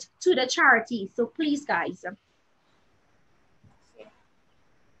donated to the charity. So please, guys.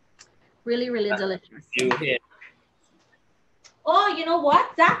 Really, really delicious. Oh, you know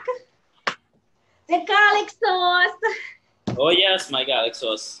what, Zaak? The garlic sauce. Oh yes, my garlic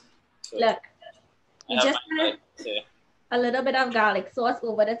sauce. So look, you just add a little bit of garlic sauce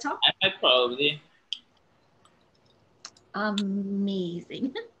over the top. I might probably.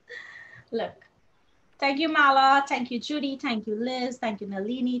 Amazing. Look. Thank you, Mala. Thank you, Judy. Thank you, Liz. Thank you,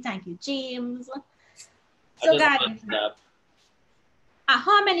 Nalini. Thank you, James. So, guys,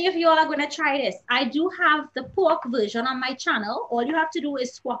 how many of you all are going to try this? I do have the pork version on my channel. All you have to do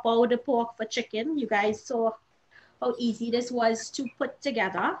is swap out the pork for chicken. You guys saw how easy this was to put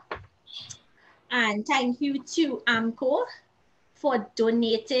together. And thank you to Amco for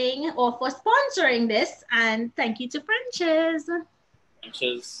donating or for sponsoring this. And thank you to French's.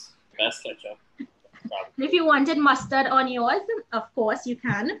 French's best ketchup. If you wanted mustard on yours, of course you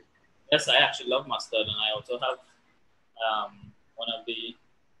can. Yes, I actually love mustard, and I also have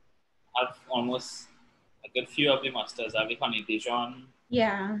I have almost a good few of the mustards. I have the honey Dijon.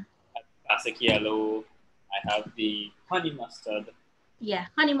 Yeah. I have classic yellow. I have the honey mustard. Yeah,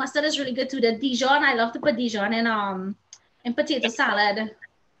 honey mustard is really good too. The Dijon, I love to put Dijon in potato salad.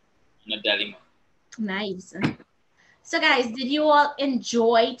 And a deli. Nice. So guys, did you all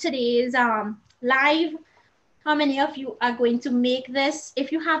enjoy today's live? How many of you are going to make this?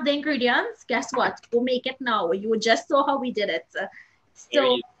 If you have the ingredients, guess what? We'll make it now. You just saw how we did it.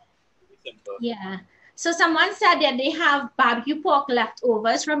 So, yeah. So someone said that they have barbecue pork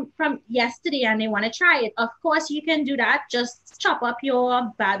leftovers from yesterday and they want to try it. Of course, you can do that. Just chop up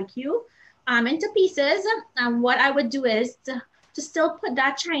your barbecue into pieces. And what I would do is to still put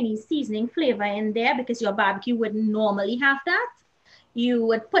that Chinese seasoning flavor in there because your barbecue wouldn't normally have that. You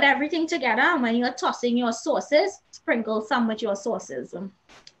would put everything together, and when you're tossing your sauces, sprinkle some with your sauces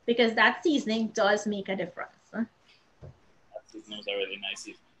because that seasoning does make a difference. That seasoning is a really nice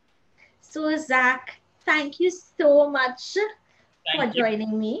seasoning. So, Zaak, thank you so much for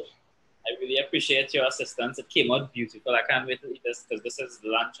joining me. I really appreciate your assistance. It came out beautiful. I can't wait to eat this because this is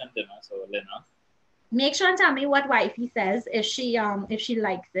lunch and dinner, so dinner. Make sure and tell me what wifey says if she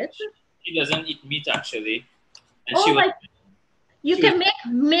likes it. She doesn't eat meat actually, and she will. You can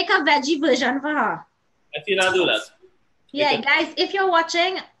make a veggie version for her. I feel I'll do that. Yeah, guys, if you're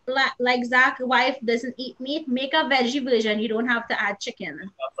watching, like Zaak's wife doesn't eat meat, make a veggie version. You don't have to add chicken.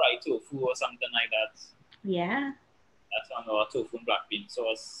 A fried tofu or something like that. Yeah. That's on our tofu and black bean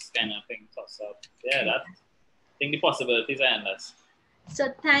sauce kind of thing toss up. Yeah, that. I think the possibilities are endless.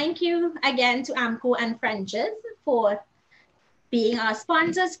 So thank you again to Amco and French's for being our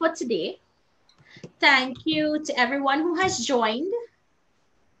sponsors for today. Thank you to everyone who has joined.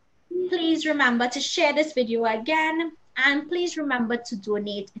 Please remember to share this video again, and please remember to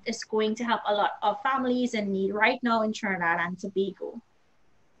donate. It is going to help a lot of families in need right now in Trinidad and Tobago.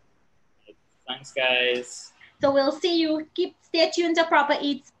 Thanks, guys. So we'll see you. Stay tuned to Propa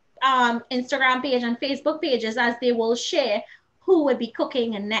Eats Instagram page and Facebook pages as they will share who will be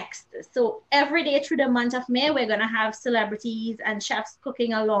cooking next. So every day through the month of May, we're going to have celebrities and chefs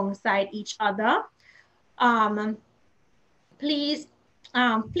cooking alongside each other. Please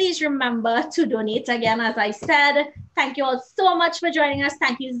remember to donate again, as I said. Thank you all so much for joining us.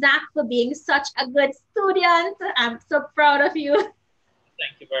 Thank you, Zaak, for being such a good student. I'm so proud of you.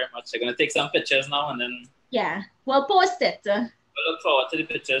 Thank you very much. I'm going to take some pictures now and then... Yeah, we'll post it. I look forward to the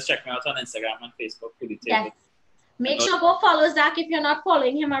pictures. Check me out on Instagram and Facebook. Yes. Make sure go follow Zaak if you're not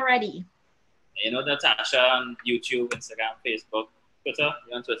following him already. You know Natasha on YouTube, Instagram, Facebook, Twitter.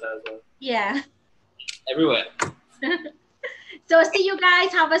 You're on Twitter as well. Yeah. Everywhere. So see you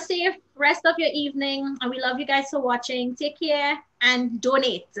guys. Have a safe rest of your evening. And we love you guys for watching. Take care and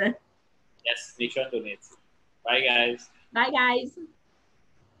donate. Yes, make sure to donate. Bye, guys. Bye, guys.